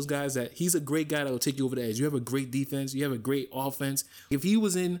 He's one of those guys that he's a great guy that will take you over the edge. You have a great defense. You have a great offense. If he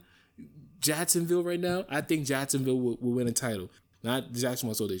was in Jacksonville right now, I think Jacksonville will win a title. Not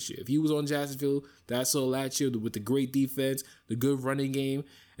Jacksonville I saw this year. If he was on Jacksonville that I saw last year with the great defense, the good running game,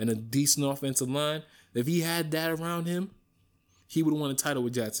 and a decent offensive line, if he had that around him, he would have won a title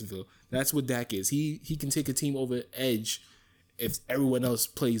with Jacksonville. That's what Dak is. He can take a team over the edge if everyone else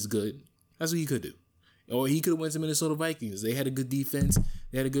plays good. That's what he could do. Or he could have went to Minnesota Vikings. They had a good defense.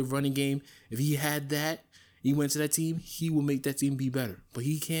 They had a good running game. If he had that, he went to that team, he will make that team be better. But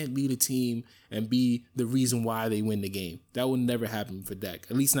he can't lead a team and be the reason why they win the game. That will never happen for Dak,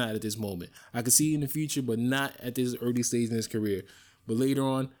 at least not at this moment. I could see in the future, but not at this early stage in his career. But later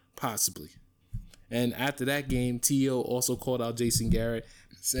on, possibly. And after that game, T.O. also called out Jason Garrett,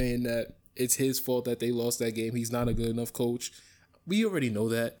 saying that it's his fault that they lost that game. He's not a good enough coach. We already know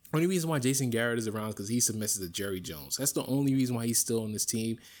that. Only reason why Jason Garrett is around is because he submits to Jerry Jones. That's the only reason why he's still on this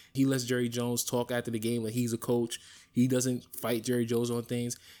team. He lets Jerry Jones talk after the game like he's a coach. He doesn't fight Jerry Jones on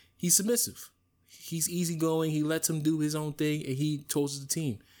things. He's submissive. He's easygoing. He lets him do his own thing, and he chooses the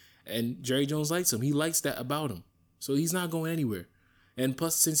team. And Jerry Jones likes him. He likes that about him. So he's not going anywhere. And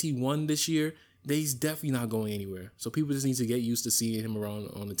plus, since he won this year, he's definitely not going anywhere. So people just need to get used to seeing him around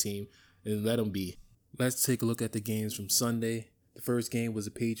on the team and let him be. Let's take a look at the games from Sunday. The first game was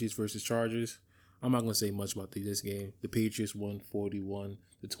the Patriots versus Chargers. I'm not going to say much about this game. The Patriots won 41-28.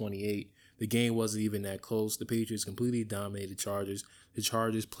 The game wasn't even that close. The Patriots completely dominated the Chargers. The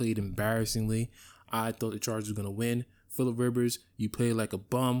Chargers played embarrassingly. I thought the Chargers were going to win. Phillip Rivers, you played like a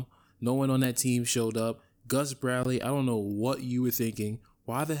bum. No one on that team showed up. Gus Bradley, I don't know what you were thinking.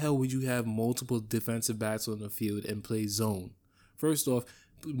 Why the hell would you have multiple defensive backs on the field and play zone? First off,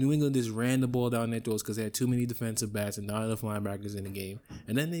 New England just ran the ball down their throats because they had too many defensive backs and not enough linebackers in the game.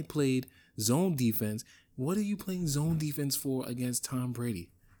 And then they played zone defense. What are you playing zone defense for against Tom Brady?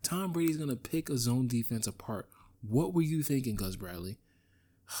 Tom Brady's going to pick a zone defense apart. What were you thinking, Gus Bradley?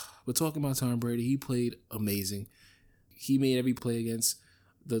 But talking about Tom Brady, he played amazing. He made every play against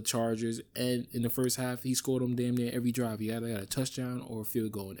the Chargers, and in the first half, he scored them damn near every drive. He either got a touchdown or a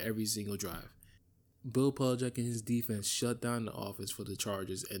field goal in every single drive. Bill Belichick and his defense shut down the offense for the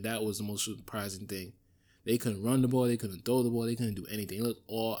Chargers, and that was the most surprising thing. They couldn't run the ball, they couldn't throw the ball, they couldn't do anything. It looked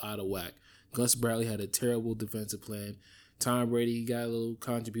all out of whack. Gus Bradley had a terrible defensive plan. Tom Brady got a little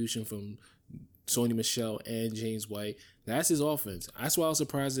contribution from Sony Michel and James White. That's his offense. That's why I was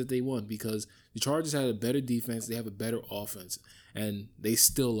surprised that they won, because the Chargers had a better defense. They have a better offense, and they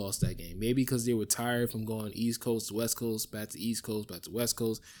still lost that game. Maybe because they were tired from going East Coast to West Coast, back to East Coast, back to West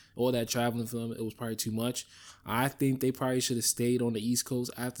Coast. All that traveling for them, it was probably too much. I think they probably should have stayed on the East Coast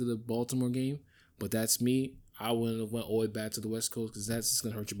after the Baltimore game, but that's me. I wouldn't have went all the way back to the West Coast because that's just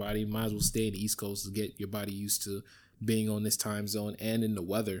going to hurt your body. You might as well stay in the East Coast to get your body used to being on this time zone and in the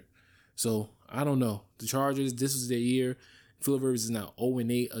weather. So, I don't know. The Chargers, this was their year. Phillip Rivers is now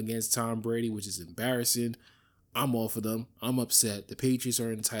 0-8 against Tom Brady, which is embarrassing. I'm all for them. I'm upset. The Patriots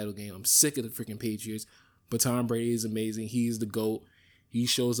are in the title game. I'm sick of the freaking Patriots. But Tom Brady is amazing. He's the GOAT. He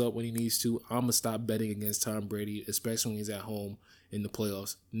shows up when he needs to. I'm going to stop betting against Tom Brady, especially when he's at home in the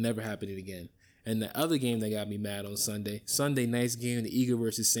playoffs. Never happening again. And the other game that got me mad on Sunday night's game, the Eagles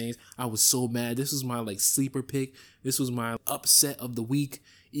versus Saints, I was so mad. This was my sleeper pick. This was my upset of the week.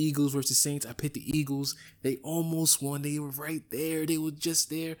 Eagles versus Saints. I picked the Eagles. They almost won. They were right there. They were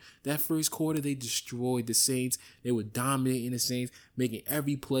just there. That first quarter, they destroyed the Saints. They were dominating the Saints, making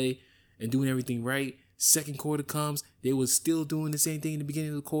every play and doing everything right. Second quarter comes. They were still doing the same thing in the beginning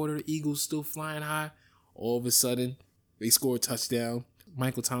of the quarter. The Eagles still flying high. All of a sudden, they score a touchdown.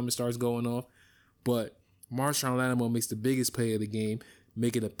 Michael Thomas starts going off. But Marshawn Lattimore makes the biggest play of the game,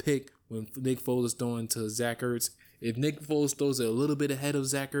 making a pick when Nick Foles is throwing to Zach Ertz. If Nick Foles throws it a little bit ahead of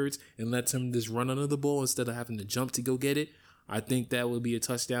Zach Ertz and lets him just run under the ball instead of having to jump to go get it, I think that would be a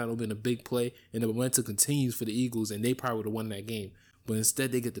touchdown. It would have been a big play, and the momentum continues for the Eagles, and they probably would have won that game. But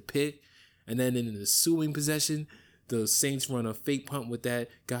instead, they get the pick, and then in the ensuing possession, the Saints run a fake punt with that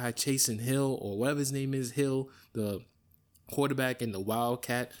guy Chasing Hill, or whatever his name is, Hill, the quarterback and the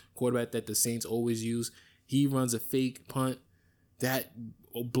Wildcat quarterback that the Saints always use. He runs a fake punt that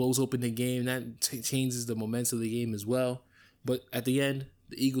blows open the game. That changes the momentum of the game as well. But at the end,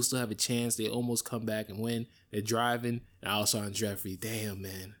 the Eagles still have a chance. They almost come back and win. They're driving. Alshon Jeffrey. Damn,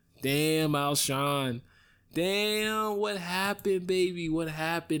 man. Damn, Alshon. Damn, what happened, baby? What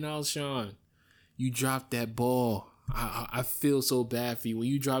happened, Alshon? You dropped that ball. I feel so bad for you. When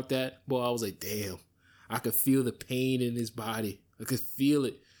you dropped that ball, I was like, damn. I could feel the pain in his body. I could feel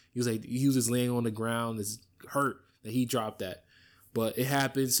it. He was just laying on the ground. It's hurt that he dropped that. But it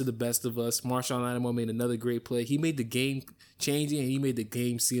happens to the best of us. Marshawn Lattimore made another great play. He made the game changing and he made the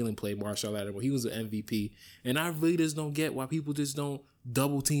game sealing play, Marshawn Lattimore. He was an MVP. And I really just don't get why people just don't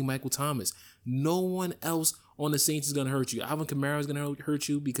double team Michael Thomas. No one else on the Saints is going to hurt you. Alvin Kamara is going to hurt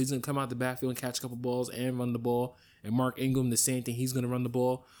you because he's going to come out the backfield and catch a couple balls and run the ball. And Mark Ingram, the same thing. He's going to run the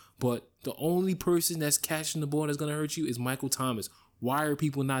ball. But the only person that's catching the ball that's going to hurt you is Michael Thomas. Why are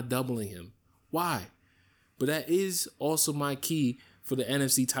people not doubling him? Why? But that is also my key for the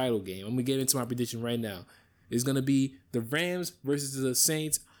NFC title game. I'm going to get into my prediction right now. It's going to be the Rams versus the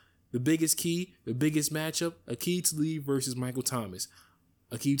Saints. The biggest key, the biggest matchup, Aqib Talib versus Michael Thomas.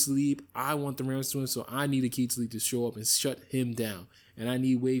 Aqib Talib, I want the Rams to win, so I need Aqib Talib to show up and shut him down. And I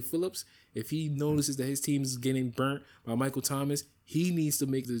need Wade Phillips. If he notices that his team is getting burnt by Michael Thomas, he needs to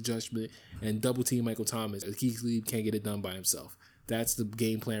make the adjustment and double team Michael Thomas. Aqib Talib can't get it done by himself. That's the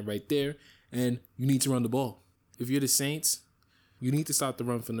game plan right there. And you need to run the ball. If you're the Saints, you need to stop the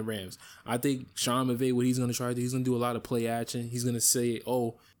run from the Rams. I think Sean McVay, what he's going to try to do, he's going to do a lot of play action. He's going to say,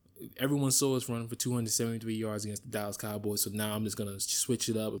 oh, everyone saw us running for 273 yards against the Dallas Cowboys, so now I'm just going to switch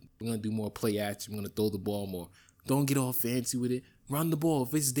it up. We're going to do more play action. We're going to throw the ball more. Don't get all fancy with it. Run the ball.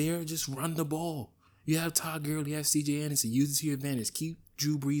 If it's there, just run the ball. You have Todd Gurley, you have CJ Anderson. Use it to your advantage. Keep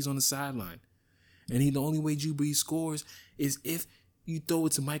Drew Brees on the sideline. And the only way Drew Brees scores is if you throw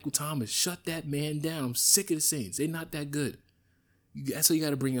it to Michael Thomas. Shut that man down. I'm sick of the Saints. They're not that good. That's how you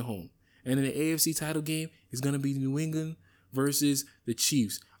got to bring it home. And in the AFC title game, it's going to be New England versus the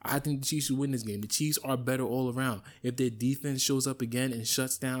Chiefs. I think the Chiefs will win this game. The Chiefs are better all around. If their defense shows up again and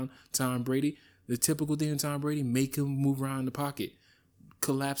shuts down Tom Brady, the typical thing in Tom Brady, make him move around the pocket.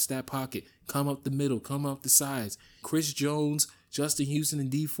 Collapse that pocket. Come up the middle. Come up the sides. Chris Jones, Justin Houston,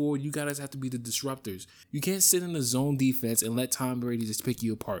 and D Ford, you guys have to be the disruptors. You can't sit in a zone defense and let Tom Brady just pick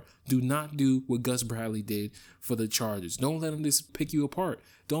you apart. Do not do what Gus Bradley did for the Chargers. Don't let him just pick you apart.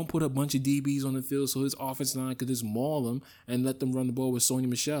 Don't put a bunch of DBs on the field so his offensive line could just maul them and let them run the ball with Sony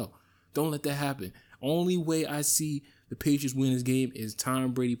Michel. Don't let that happen. Only way I see the Patriots win this game is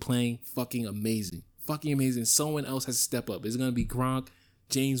Tom Brady playing fucking amazing. Fucking amazing. Someone else has to step up. It's going to be Gronk,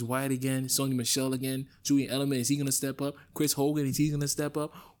 James White again, Sony Michel again, Julian Edelman, is he going to step up? Chris Hogan, is he going to step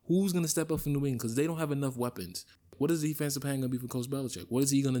up? Who's going to step up for New England? Because they don't have enough weapons. What is the defensive plan going to be for Coach Belichick? What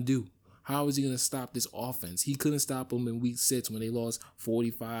is he going to do? How is he going to stop this offense? He couldn't stop them in week 6 when they lost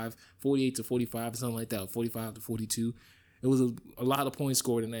 48 to 45 or something like that, 45 to 42. It was a lot of points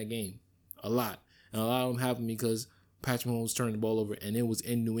scored in that game. A lot. And a lot of them happened because Patrick Mahomes turned the ball over, and it was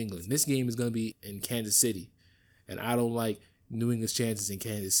in New England. This game is going to be in Kansas City. And I don't like New England's chances in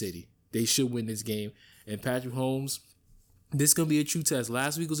Kansas City. They should win this game. And Patrick Mahomes, this is going to be a true test.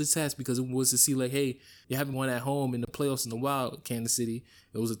 Last week was a test because it was to see like, hey, you haven't won at home in the playoffs in a while, Kansas City.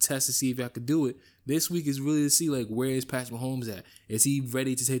 It was a test to see if y'all could do it. This week is really to see like, where is Patrick Mahomes at? Is he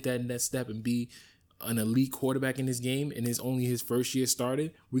ready to take that next step and be an elite quarterback in this game, and it's only his first year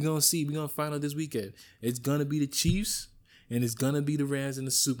started? We're going to see. We're going to find out this weekend. It's going to be the Chiefs, and it's going to be the Rams in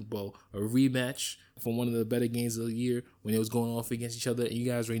the Super Bowl. A rematch from one of the better games of the year when it was going off against each other. And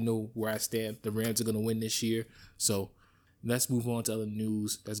you guys already know where I stand. The Rams are going to win this year. So let's move on to other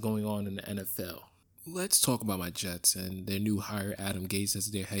news that's going on in the NFL. Let's talk about my Jets and their new hire, Adam Gase,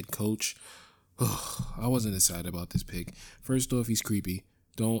 as their head coach. I wasn't excited about this pick. First off, he's creepy.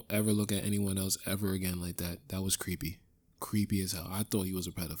 Don't ever look at anyone else ever again like that. That was creepy. Creepy as hell. I thought he was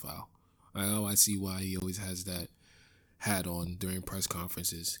a pedophile. I see why he always has that hat on during press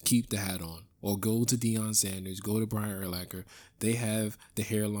conferences. Keep the hat on. Or go to Deion Sanders. Go to Brian Urlacher. They have the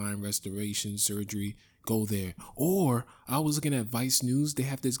hairline restoration surgery. Go there. Or I was looking at Vice News. They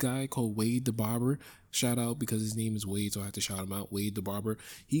have this guy called Wade the Barber. Shout out because his name is Wade, so I have to shout him out. Wade the Barber.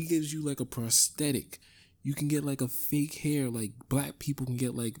 He gives you like a prosthetic. You can get like a fake hair. Like black people can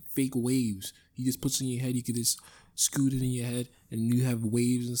get like fake waves. He just puts it in your head. You can just scoot it in your head and you have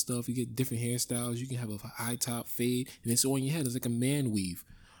waves and stuff. You get different hairstyles. You can have a high top fade and it's on your head. It's like a man weave.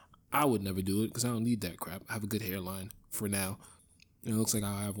 I would never do it because I don't need that crap. I have a good hairline for now. And it looks like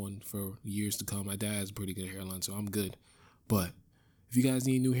I'll have one for years to come. My dad has a pretty good hairline, so I'm good. But if you guys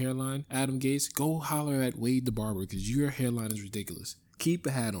need a new hairline, Adam Gase, go holler at Wade the Barber because your hairline is ridiculous. Keep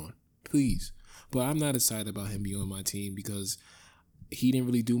the hat on, please. But I'm not excited about him being on my team because he didn't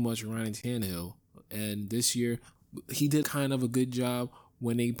really do much with Ryan Tannehill. And this year, he did kind of a good job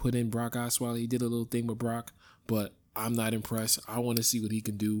when they put in Brock Osweiler. He did a little thing with Brock, but I'm not impressed. I want to see what he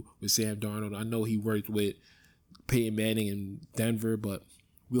can do with Sam Darnold. I know he worked with Peyton Manning in Denver, but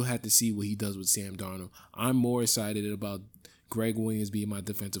we'll have to see what he does with Sam Darnold. I'm more excited about Greg Williams being my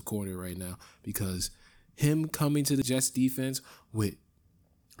defensive corner right now because him coming to the Jets defense with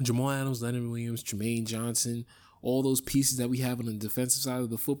Jamal Adams, Leonard Williams, Jermaine Johnson, all those pieces that we have on the defensive side of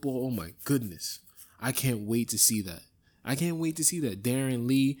the football, oh my goodness. I can't wait to see that. Darren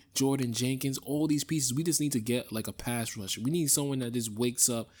Lee, Jordan Jenkins, all these pieces. We just need to get like a pass rusher. We need someone that just wakes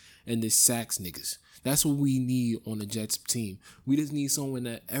up and just sacks niggas. That's what we need on the Jets team. We just need someone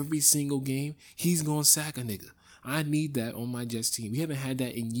that every single game, he's going to sack a nigga. I need that on my Jets team. We haven't had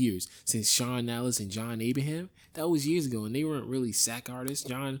that in years since Sean Ellis and John Abraham. That was years ago, and they weren't really sack artists.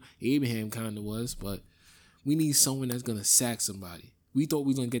 John Abraham kind of was, but we need someone that's going to sack somebody. We thought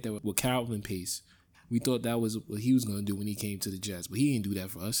we were going to get that with Calvin Pace. We thought that was what he was going to do when he came to the Jets, but he didn't do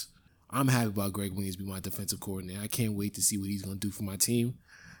that for us. I'm happy about Greg Williams being my defensive coordinator. I can't wait to see what he's going to do for my team.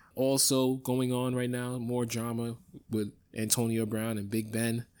 Also going on right now, more drama with Antonio Brown and Big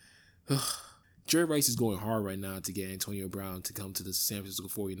Ben. Jerry Rice is going hard right now to get Antonio Brown to come to the San Francisco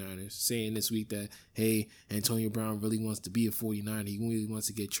 49ers, saying this week that, hey, Antonio Brown really wants to be a 49er. He really wants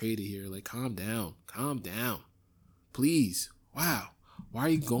to get traded here. Like, calm down. Please. Wow. Why are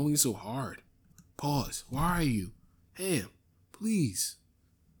you going so hard? Pause. Why are you? Damn. Please.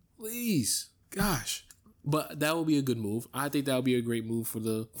 Gosh. But that would be a good move. I think that would be a great move for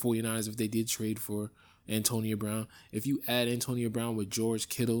the 49ers if they did trade for Antonio Brown. If you add Antonio Brown with George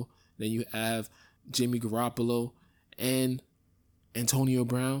Kittle, then you have Jimmy Garoppolo, and Antonio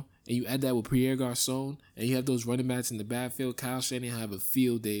Brown, and you add that with Pierre Garçon, and you have those running backs in the backfield, Kyle Shanahan have a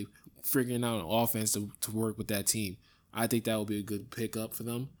field day figuring out an offense to work with that team. I think that will be a good pickup for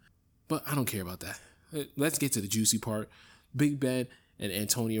them. But I don't care about that. Let's get to the juicy part. Big Ben and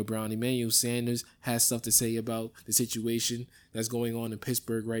Antonio Brown. Emmanuel Sanders has stuff to say about the situation that's going on in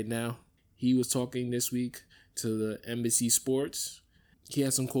Pittsburgh right now. He was talking this week to the NBC Sports. He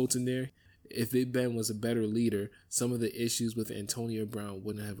had some quotes in there. If Big Ben was a better leader, some of the issues with Antonio Brown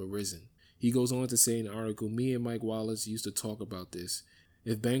wouldn't have arisen. He goes on to say in the article, me and Mike Wallace used to talk about this.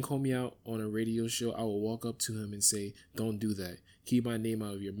 If Ben called me out on a radio show, I will walk up to him and say, don't do that. Keep my name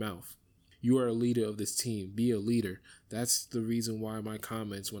out of your mouth. You are a leader of this team. Be a leader. That's the reason why my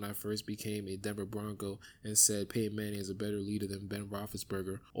comments when I first became a Denver Bronco and said Peyton Manning is a better leader than Ben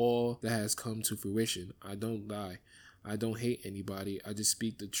Roethlisberger, all that has come to fruition. I don't lie. I don't hate anybody. I just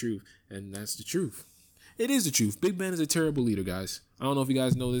speak the truth, and that's the truth. It is the truth. Big Ben is a terrible leader, guys. I don't know if you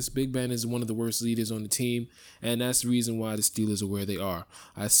guys know this. Big Ben is one of the worst leaders on the team, and that's the reason why the Steelers are where they are.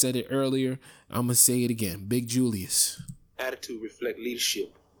 I said it earlier. I'm going to say it again. Big Julius. Attitude reflect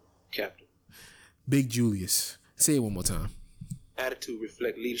leadership, Captain. Big Julius. Say it one more time. Attitude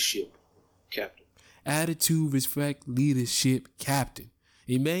reflect leadership, Captain. Attitude reflect leadership, Captain.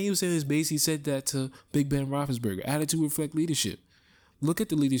 Emmanuel Sanders basically said that to Big Ben Roethlisberger. Attitude reflect leadership. Look at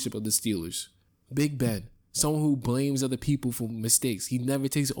the leadership of the Steelers. Big Ben, someone who blames other people for mistakes. He never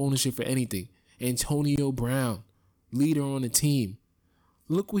takes ownership for anything. Antonio Brown, leader on the team.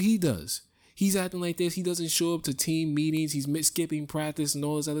 Look what he does. He's acting like this. He doesn't show up to team meetings. He's skipping practice and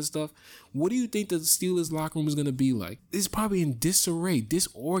all this other stuff. What do you think the Steelers locker room is going to be like? It's probably in disarray,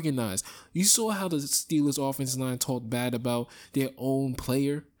 disorganized. You saw how the Steelers offensive line talked bad about their own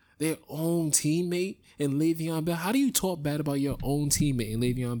player, their own teammate, and Le'Veon Bell. How do you talk bad about your own teammate and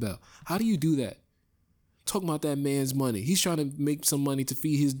Le'Veon Bell? How do you do that? Talking about that man's money. He's trying to make some money to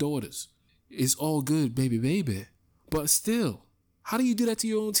feed his daughters. It's all good, baby. But still, how do you do that to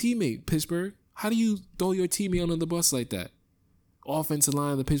your own teammate, Pittsburgh? How do you throw your teammate under the bus like that? Offensive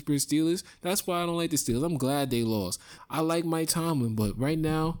line of the Pittsburgh Steelers. That's why I don't like the Steelers. I'm glad they lost. I like Mike Tomlin, but right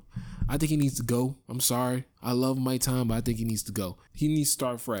now, I think he needs to go. I'm sorry. I love Mike Tomlin, but I think he needs to go. He needs to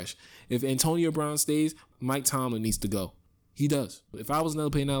start fresh. If Antonio Brown stays, Mike Tomlin needs to go. He does. If I was another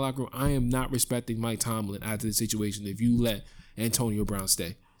player in that locker room, I am not respecting Mike Tomlin after the situation if you let Antonio Brown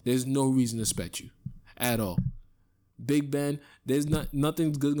stay. There's no reason to respect you at all. Big Ben, there's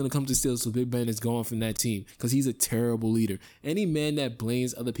nothing good going to come to Steelers, so Big Ben is gone from that team because he's a terrible leader. Any man that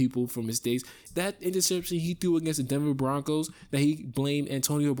blames other people for mistakes, that interception he threw against the Denver Broncos that he blamed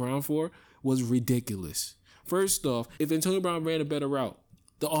Antonio Brown for was ridiculous. First off, if Antonio Brown ran a better route,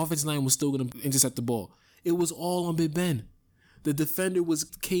 the offensive line was still going to intercept the ball. It was all on Big Ben. The defender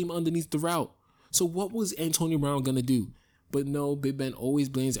came underneath the route. So what was Antonio Brown going to do? But no, Big Ben always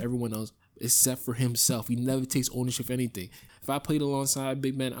blames everyone else except for himself. He never takes ownership of anything. If I played alongside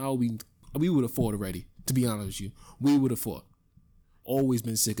Big Ben, we would have fought already, to be honest with you. We would have fought. Always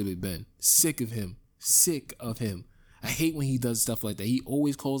been sick of Big Ben. Sick of him. I hate when he does stuff like that. He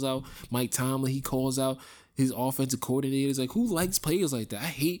always calls out Mike Tomlin. He calls out his offensive coordinators. Like, who likes players like that? I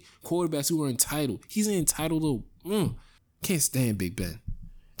hate quarterbacks who are entitled. He's an entitled little... Can't stand Big Ben.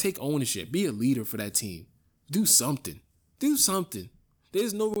 Take ownership. Be a leader for that team. Do something.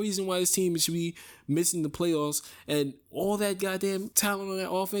 There's no reason why this team should be missing the playoffs and all that goddamn talent on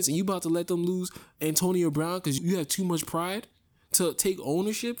that offense, and you about to let them lose Antonio Brown because you have too much pride to take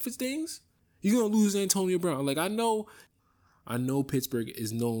ownership for things? You're going to lose Antonio Brown. Like, I know Pittsburgh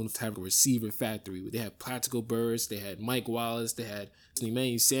is known to have a receiver factory. They had Plaxico Burress, they had Mike Wallace, they had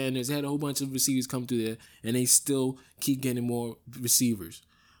Emmanuel Sanders, they had a whole bunch of receivers come through there, and they still keep getting more receivers.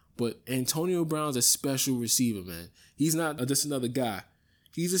 But Antonio Brown's a special receiver, man. He's not just another guy.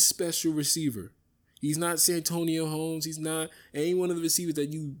 He's a special receiver. He's not Santonio Holmes. He's not any one of the receivers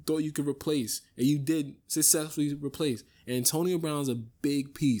that you thought you could replace, and you did successfully replace. Antonio Brown's a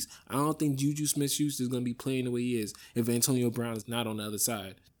big piece. I don't think Juju Smith-Schuster is going to be playing the way he is if Antonio Brown is not on the other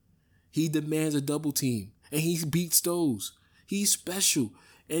side. He demands a double team, and he beats those. He's special.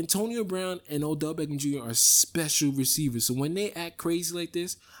 Antonio Brown and Odell Beckham Jr. are special receivers. So when they act crazy like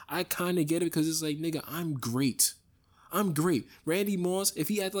this, I kind of get it because it's like, nigga, I'm great. Randy Moss, if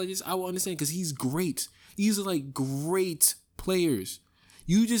he acted like this, I will understand because he's great. These are like great players.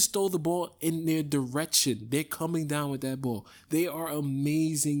 You just throw the ball in their direction. They're coming down with that ball. They are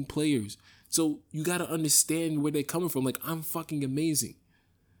amazing players. So you got to understand where they're coming from. Like, I'm fucking amazing.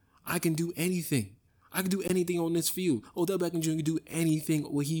 I can do anything. I can do anything on this field. Odell Beckham Jr. can do anything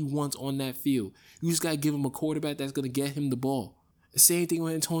what he wants on that field. You just got to give him a quarterback that's going to get him the ball. The same thing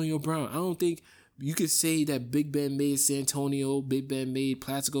with Antonio Brown. I don't think You could say that Big Ben made Santonio, Big Ben made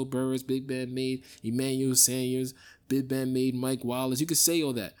Plaxico Burress, Big Ben made Emmanuel Sanders, Big Ben made Mike Wallace. You could say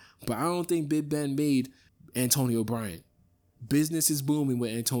all that. But I don't think Big Ben made Antonio Bryant. Business is booming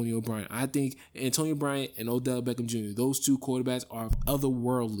with Antonio Bryant. I think Antonio Bryant and Odell Beckham Jr., those two quarterbacks are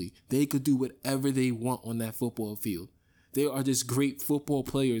otherworldly. They could do whatever they want on that football field. They are just great football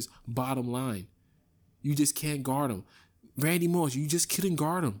players, bottom line. You just can't guard them. Randy Moss, you just couldn't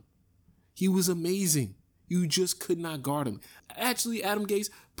guard him. He was amazing. You just could not guard him. Actually, Adam Gase,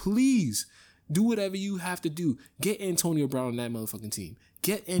 please do whatever you have to do. Get Antonio Brown on that motherfucking team.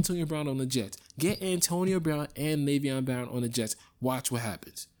 Get Antonio Brown on the Jets. Get Antonio Brown and Le'Veon Bell on the Jets. Watch what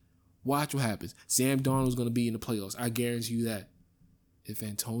happens. Watch what happens. Sam Darnold's going to be in the playoffs. I guarantee you that. If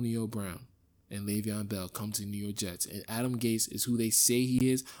Antonio Brown and Le'Veon Bell come to the New York Jets and Adam Gase is who they say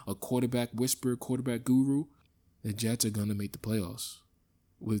he is, a quarterback whisperer, quarterback guru, the Jets are going to make the playoffs.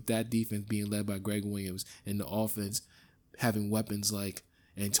 With that defense being led by Greg Williams and the offense having weapons like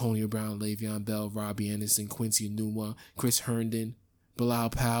Antonio Brown, Le'Veon Bell, Robbie Anderson, Quincy Enunwa, Chris Herndon, Bilal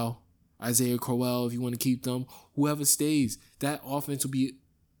Powell, Isaiah Crowell, if you want to keep them, whoever stays, that offense will be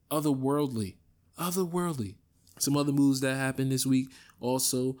otherworldly. Otherworldly. Some other moves that happened this week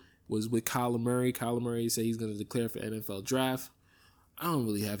also was with Kyler Murray. Kyler Murray said he's going to declare for NFL draft. I don't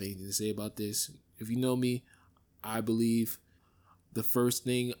really have anything to say about this. If you know me, I believe the first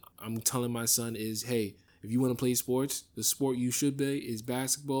thing I'm telling my son is, hey, if you want to play sports, the sport you should play is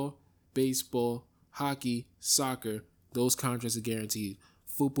basketball, baseball, hockey, soccer. Those contracts are guaranteed.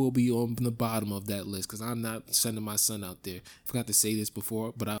 Football will be on the bottom of that list because I'm not sending my son out there. I forgot to say this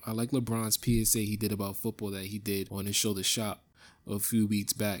before, but I like LeBron's PSA he did about football that he did on his show The Shop a few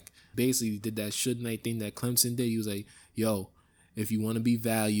weeks back. Basically, he did that shouldn't I thing that Clemson did. He was like, yo, if you want to be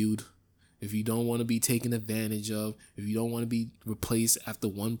valued, if you don't want to be taken advantage of, if you don't want to be replaced after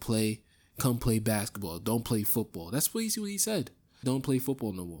one play, come play basketball. Don't play football. That's basically what he said. Don't play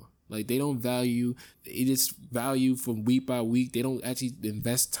football no more. Like, they don't value, it is value from week by week. They don't actually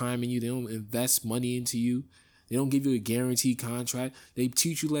invest time in you. They don't invest money into you. They don't give you a guaranteed contract. They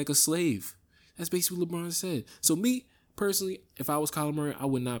treat you like a slave. That's basically what LeBron said. So me, personally, if I was Kyler Murray, I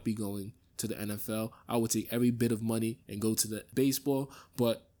would not be going to the NFL. I would take every bit of money and go to the baseball.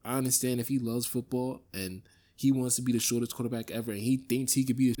 But I understand if he loves football and he wants to be the shortest quarterback ever and he thinks he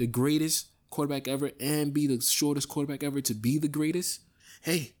could be the greatest quarterback ever and be the shortest quarterback ever to be the greatest,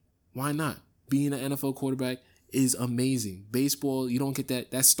 hey, why not? Being an NFL quarterback is amazing. Baseball, you don't get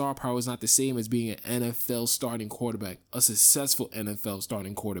that. That star power is not the same as being an NFL starting quarterback, a successful NFL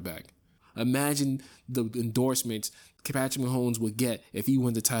starting quarterback. Imagine the endorsements Patrick Mahomes would get if he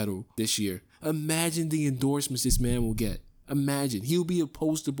won the title this year. Imagine the endorsements this man will get. Imagine. He'll be a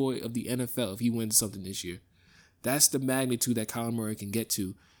poster boy of the NFL if he wins something this year. That's the magnitude that Kyler Murray can get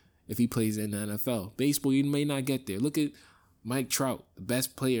to if he plays in the NFL. Baseball, you may not get there. Look at Mike Trout, the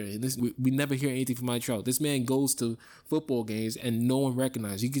best player. And this, we never hear anything from Mike Trout. This man goes to football games and no one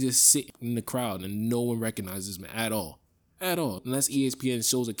recognizes. He could just sit in the crowd and no one recognizes him at all. At all. Unless ESPN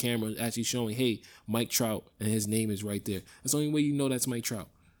shows a camera actually showing, hey, Mike Trout, and his name is right there. That's the only way you know that's Mike Trout.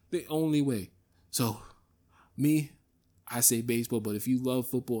 The only way. So, me, I say baseball, but if you love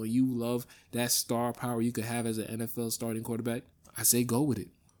football and you love that star power you could have as an NFL starting quarterback, I say go with it.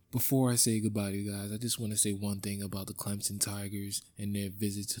 Before I say goodbye to you guys, I just want to say one thing about the Clemson Tigers and their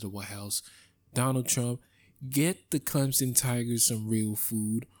visit to the White House. Donald Trump, get the Clemson Tigers some real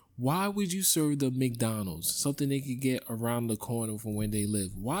food. Why would you serve them McDonald's? Something they could get around the corner from where they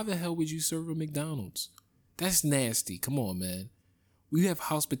live. Why the hell would you serve them McDonald's? That's nasty. Come on, man. We have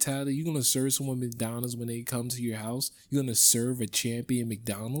hospitality. You're going to serve someone McDonald's when they come to your house? You're going to serve a champion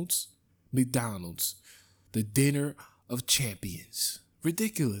McDonald's? McDonald's. The dinner of champions.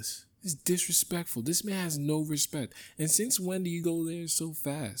 Ridiculous. It's disrespectful. This man has no respect. And since when do you go there so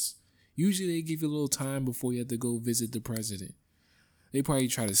fast? Usually they give you a little time before you have to go visit the president. They probably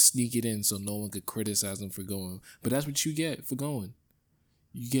try to sneak it in so no one could criticize them for going. But that's what you get for going.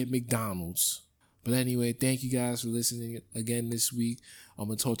 You get McDonald's. But anyway, thank you guys for listening again this week. I'm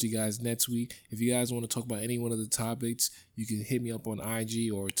going to talk to you guys next week. If you guys want to talk about any one of the topics, you can hit me up on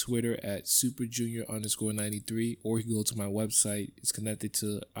IG or Twitter at superjunior_93, or you can go to my website. It's connected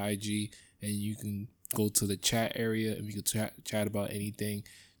to IG, and you can go to the chat area and we can chat about anything,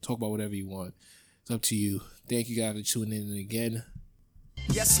 talk about whatever you want. It's up to you. Thank you guys for tuning in again.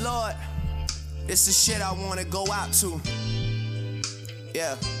 Yes, Lord. It's the shit I want to go out to.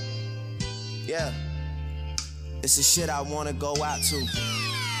 Yeah. Yeah, it's the shit I wanna go out to.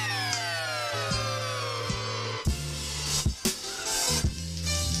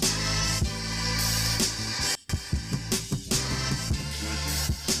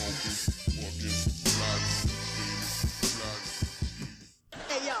 Smoking,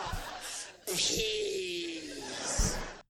 shit.